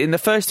 in the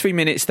first 3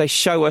 minutes, they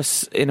show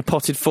us in a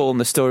potted form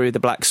the story of the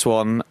Black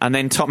Swan, and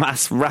then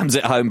Thomas rams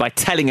it home by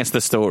telling us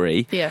the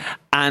story. Yeah.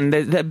 And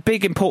the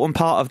big important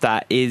part of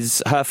that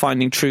is her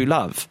finding true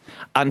love.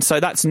 And so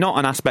that's not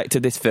an aspect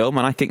of this film,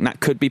 and I think that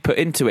could be put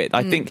into it.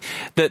 I think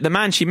that the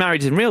man she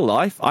married in real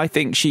life, I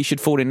think she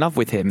should fall in love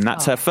with him.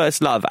 That's her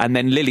first love, and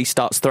then Lily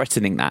starts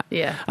threatening that.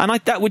 Yeah. And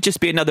that would just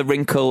be another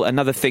wrinkle,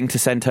 another thing to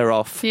send her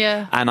off.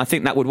 Yeah. And I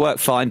think that would work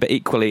fine, but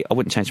equally, I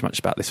wouldn't change much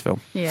about this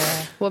film.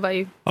 Yeah. What about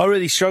you? I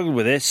really struggled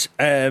with this,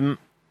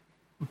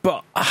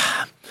 but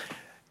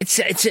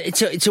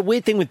it's a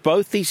weird thing with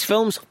both these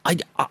films.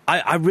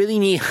 I really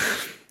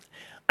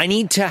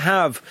need to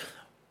have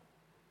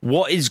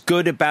what is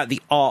good about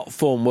the art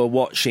form we're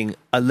watching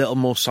a little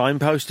more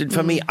signposted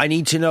for me. I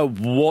need to know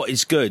what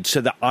is good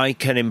so that I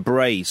can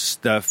embrace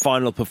the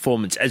final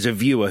performance as a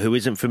viewer who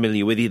isn't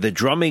familiar with either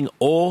drumming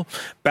or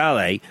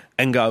ballet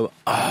and go,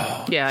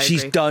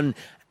 she's done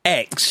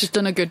X. She's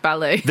done a good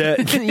ballet. But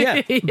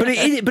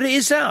it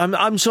is that.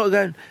 I'm sort of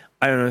going,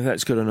 I don't know if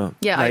that's good or not.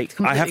 Yeah,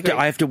 I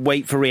have to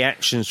wait for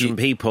reactions from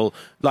people,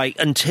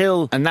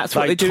 until and that's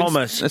what they do.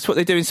 Thomas. That's what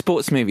they do in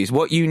sports movies.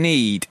 What you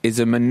need is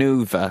a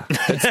manoeuvre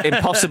that's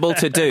impossible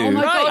to do, oh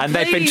my God, and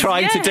they've been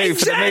trying to do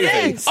for the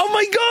movie. Oh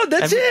my God,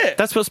 that's it.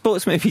 That's what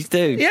sports movies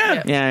do.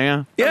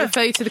 Yeah. I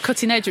refer you to the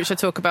Cutting Edge, which I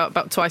talk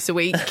about twice a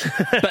week.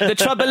 But the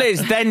trouble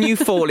is, then you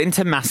fall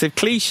into massive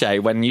cliche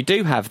when you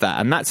do have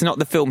that, and that's not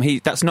the film.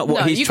 That's not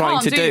what he's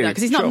trying to do.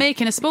 Because he's not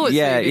making a sports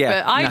movie.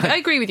 Yeah. But I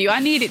agree with you. I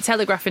need it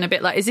telegraphing a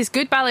bit. Like, is this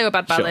good ballet or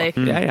bad ballet?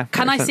 Sure. Yeah.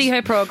 Can I see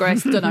her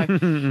progress? Don't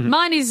know.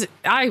 Mine is.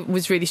 I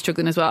was really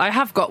struggling as well. I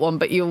have got one,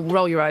 but you'll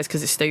roll your eyes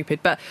because it's stupid.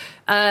 But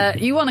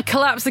you want to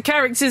collapse the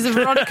characters of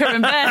Veronica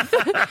and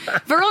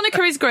Beth.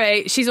 Veronica is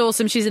great. She's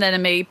awesome. She's an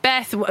enemy.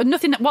 Beth,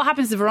 nothing. What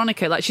happens to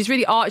Veronica? Like, she's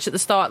really arch at the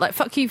start. Like,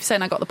 fuck you for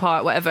saying I got the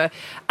part, whatever.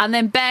 And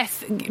then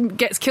Beth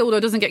gets killed or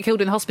doesn't get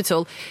killed in the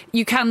hospital.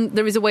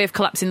 There is a way of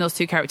collapsing those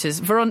two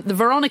characters. The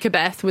Veronica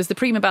Beth was the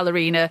prima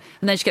ballerina,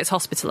 and then she gets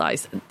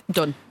hospitalised.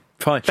 Done.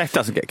 Fine. Beth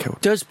doesn't get killed.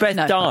 Does Beth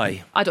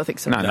die? I don't think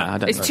so. No, I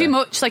don't. It's too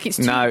much. Like, it's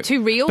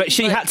too real. But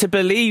she had to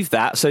believe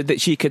that so that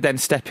she could then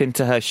step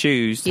into her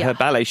shoes, her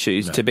ballet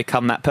shoes, to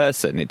become that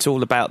person. It's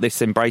all about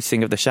this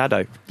embracing of the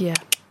shadow. Yeah.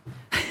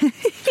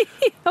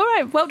 All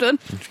right. Well done.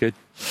 That's good.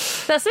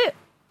 That's it.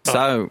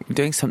 So, we're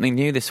doing something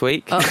new this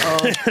week.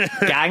 Uh-oh.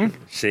 Gang.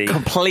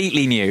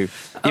 Completely new.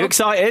 You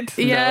excited?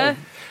 Yeah. No.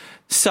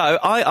 So,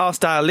 I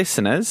asked our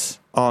listeners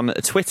on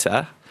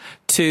Twitter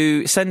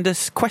to send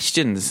us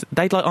questions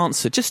they'd like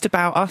answered just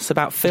about us,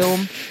 about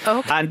film.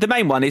 Okay. And the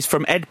main one is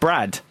from Ed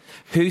Brad,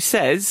 who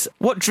says,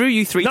 what drew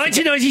you three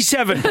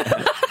 1997!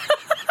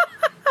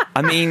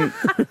 I mean,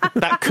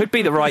 that could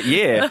be the right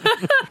year.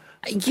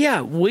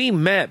 Yeah, we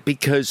met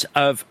because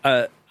of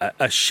a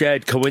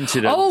shared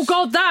coincidence. Oh,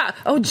 God, that!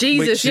 Oh,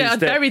 Jesus, I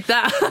buried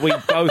that. We'd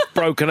both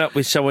broken up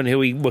with someone who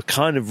we were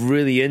kind of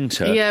really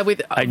into. Yeah,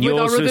 and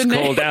yours was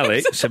called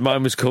Alex, and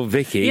mine was called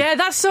Vicky. Yeah,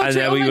 that's so and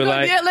true. Then we were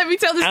like, let me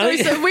tell the story.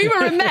 So we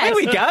were a mess. There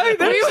we go.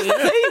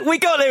 We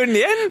got there in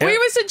the end. We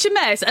were such a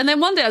mess. And then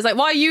one day I was like,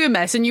 why are you a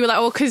mess? And you were like,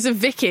 oh, because of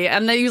Vicky.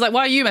 And then he was like,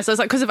 why are you a mess? I was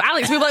like, because of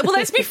Alex. We were like, well,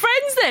 let's be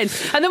friends then.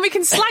 And then we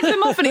can slag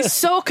them off, and it's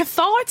so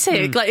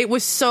cathartic. Like, it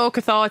was so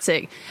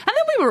cathartic. And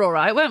then we were all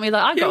right, weren't we?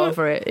 Like, I got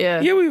over it.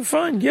 Yeah, we were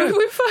fine. Yeah, we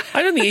were fine.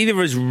 I don't think either of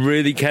us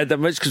really cared that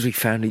much because we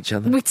found each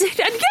other. We did.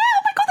 And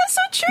oh my God, that's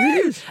so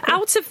true.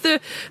 Out of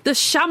the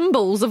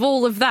shambles of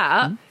all of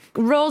that,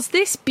 rose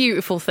this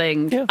beautiful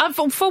thing,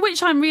 for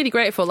which I'm really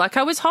grateful. Like,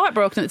 I was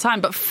heartbroken at the time,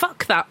 but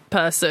fuck that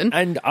person.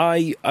 And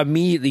I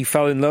immediately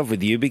fell in love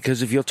with you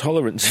because of your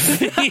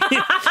tolerance,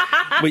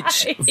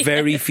 which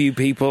very few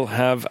people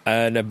have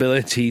an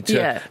ability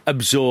to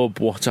absorb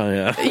what I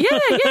am.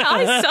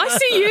 I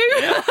see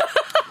you.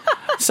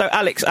 So,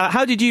 Alex,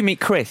 how did you meet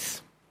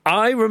Chris?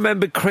 I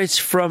remember Chris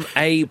from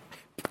a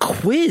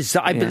quiz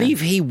that I believe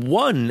he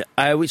won,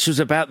 which was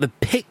about the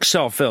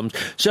Pixar films.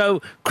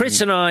 So Chris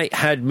and I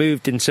had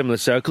moved in similar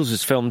circles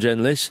as film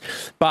journalists,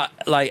 but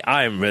I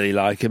didn't really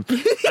like him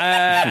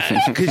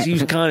because he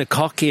was kind of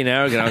cocky and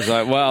arrogant. I was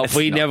like, well,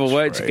 we never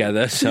worked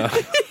together, so...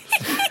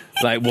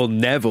 we'll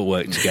never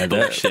work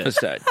together.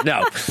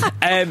 No.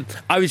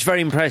 I was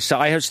very impressed. So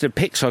I hosted a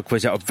Pixar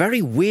quiz at a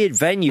very weird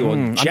venue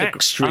on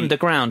Jack Street.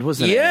 Underground,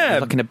 wasn't it? Yeah.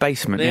 Like in a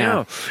basement,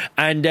 yeah.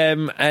 And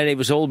it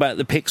was all about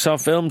the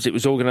Pixar films. It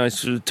was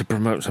organised to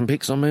promote some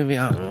Pixar movie.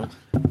 I don't know.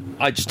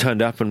 I just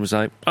turned up and was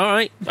like, all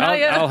right,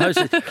 I'll host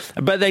it.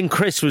 But then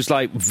Chris was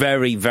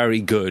very, very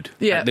good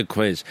at the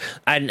quiz.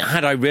 And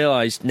had I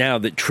realised now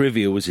that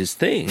trivia was his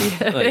thing,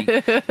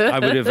 I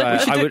would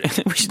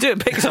have... we should do a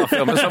Pixar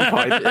film at some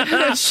point.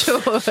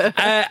 Sure.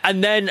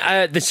 And then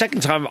the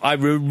second time I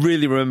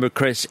really remember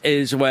Chris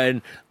is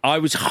when I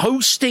was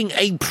hosting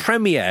a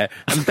premiere,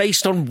 and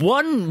based on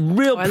one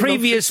real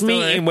previous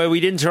meeting where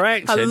we'd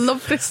interacted... I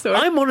love this story.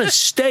 I'm on a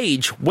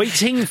stage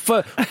waiting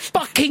for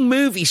fucking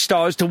movie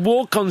stars to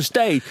walk on stage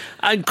stage,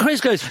 and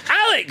Chris goes,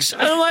 Alex!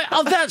 And I'm like,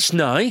 oh, that's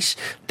nice.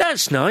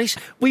 That's nice.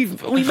 We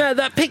met at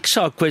that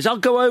Pixar quiz. I'll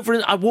go over,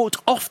 and I walked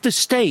off the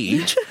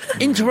stage,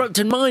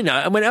 interrupted my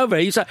night, and went over.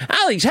 He's like,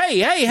 Alex,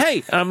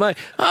 hey. And I'm like,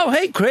 oh,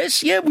 hey,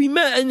 Chris. Yeah, we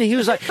met. And he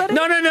was like,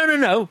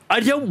 no. I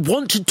don't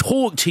want to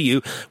talk to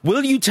you.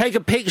 Will you take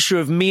a picture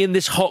of me and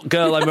this hot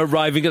girl I'm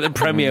arriving at the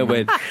premiere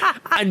with?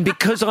 And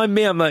because I'm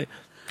me, I'm like,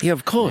 yeah,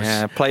 of course.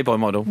 Yeah, Playboy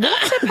model.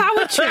 What a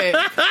power trip.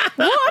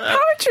 What a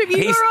power trip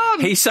you were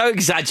on. He's so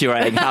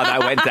exaggerating how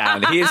that went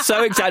down. He is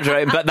so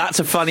exaggerating, but that's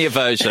a funnier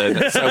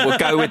version. So we'll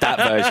go with that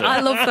version.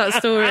 I love that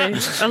story.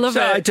 I love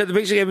it. I took the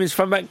picture, gave him his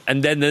phone back,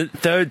 and then the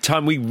third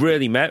time we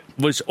really met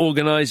was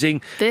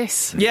organising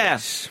this. Yeah.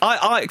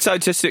 So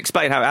just to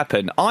explain how it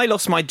happened, I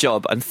lost my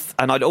job, and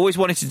I'd always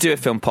wanted to do a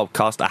film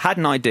podcast. I had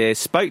an idea,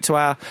 spoke to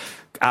our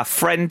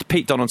friend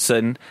Pete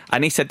Donaldson,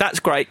 and he said,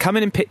 that's great, come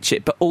in and pitch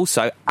it, but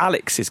also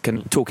Alex is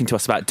talking to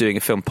us about doing a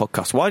film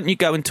podcast. Why don't you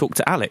go and talk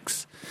to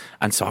Alex?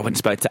 And so I went and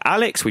spoke to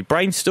Alex, we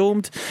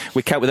brainstormed,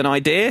 we came up with an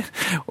idea,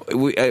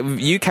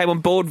 you came on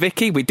board,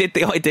 Vicky, we did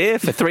the idea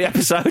for 3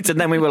 episodes, and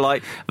then we were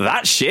like,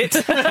 that's shit.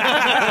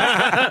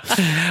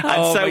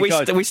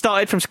 We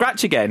started from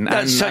scratch again.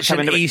 That's such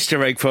an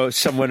Easter egg for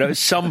someone at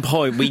some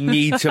point we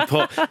need to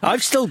put.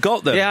 I've still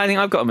got them. Yeah, I think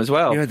I've got them as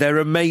well. You know, they're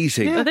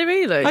amazing. Yeah. Are they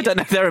really? I don't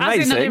know if they're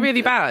amazing. Are they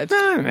really bad?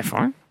 No, they're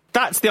fine.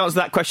 That's the answer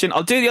to that question.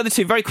 I'll do the other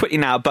two very quickly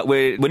now, but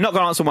we're not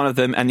going to answer one of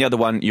them, and the other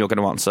one you're going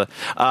to answer.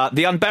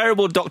 The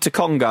Unbearable Dr.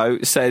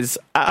 Congo says,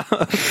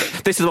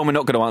 this is the one we're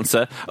not going to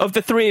answer. Of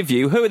the three of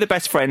you, who are the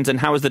best friends, and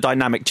how has the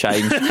dynamic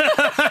changed?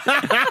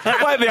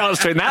 Won't be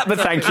answering that, but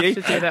thank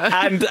you.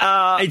 And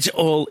it's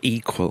all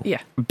equal. Yeah.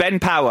 Ben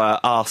Power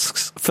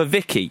asks, for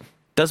Vicky,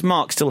 does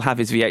Mark still have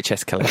his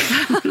VHS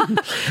collection?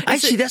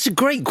 Actually, that's a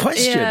great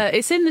question. Yeah,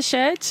 it's in the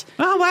shed.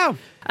 Oh, wow.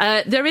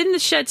 They're in the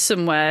shed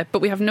somewhere, but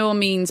we have no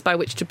means by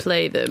which to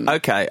play them.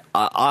 Okay,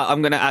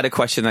 I'm going to add a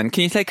question then.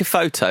 Can you take a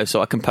photo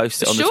so I can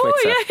post it on the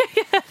Twitter?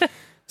 Yeah.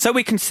 So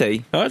we can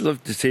see. I'd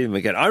love to see them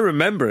again. I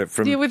remember it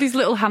from... Yeah, with his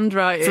little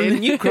handwriting. From the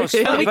New Cross.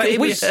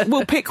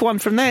 We'll pick one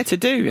from there to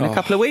do in a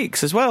couple of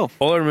weeks as well.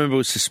 All I remember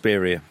was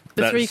Suspiria.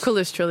 The Three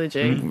Colours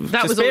trilogy.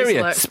 That was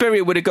Suspiria.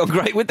 Suspiria would have gone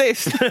great with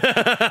this.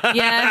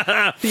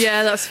 Yeah,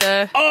 that's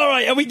fair. All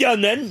right, are we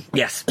done then?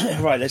 Yes.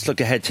 Right, let's look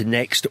ahead to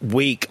next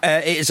week.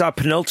 It is our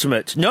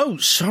penultimate. No,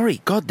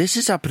 sorry, God, this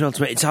is our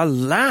penultimate. It's our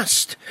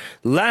last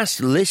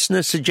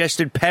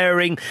listener-suggested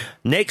pairing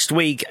next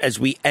week as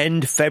we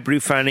end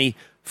February Fanny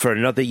for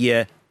another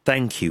year.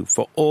 Thank you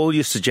for all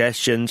your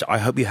suggestions. I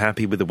hope you're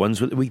happy with the ones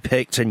that we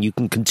picked, and you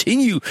can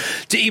continue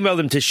to email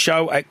them to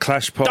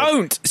show@clashpod.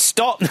 Don't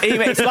stop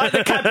emailing. It's like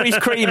the Cadbury's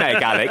cream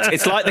egg, Alex.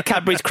 It's like the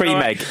Cadbury's cream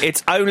egg.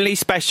 It's only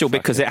special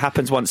because it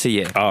happens once a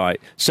year. All right.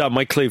 So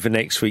my clue for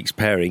next week's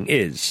pairing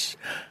is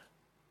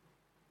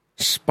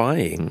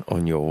spying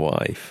on your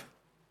wife.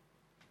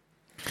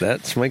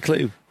 That's my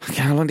clue.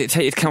 Okay, how long did it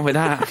take you to come up with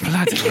that?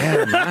 Bloody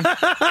hell, man.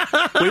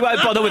 We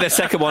won't bother with a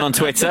second one on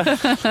Twitter.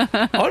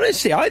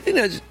 Honestly, I think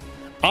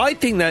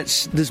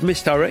there's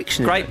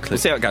misdirection. Great, we'll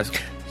see how it goes.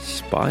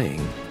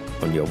 Spying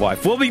on your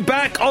wife. We'll be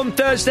back on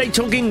Thursday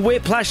talking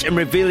Whiplash and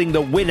revealing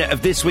the winner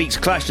of this week's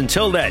Clash.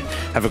 Until then,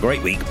 have a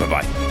great week.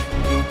 Bye-bye.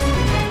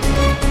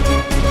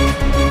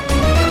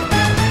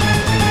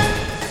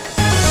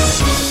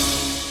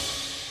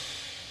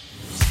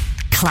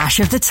 Clash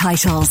of the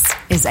Titles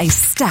is a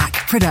Stack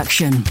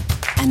production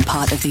and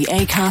part of the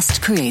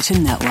Acast Creator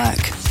Network.